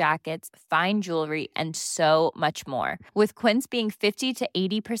leather jackets, fine jewelry, and so much more. With Quince being 50 to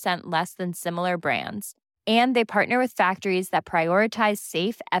 80% less than similar brands. And they partner with factories that prioritize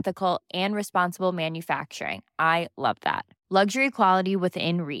safe, ethical, and responsible manufacturing. I love that. Luxury quality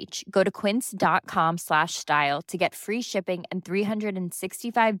within reach. Go to quince.com/style to get free shipping and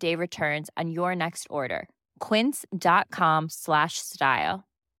 365-day returns on your next order. Quince.com/style.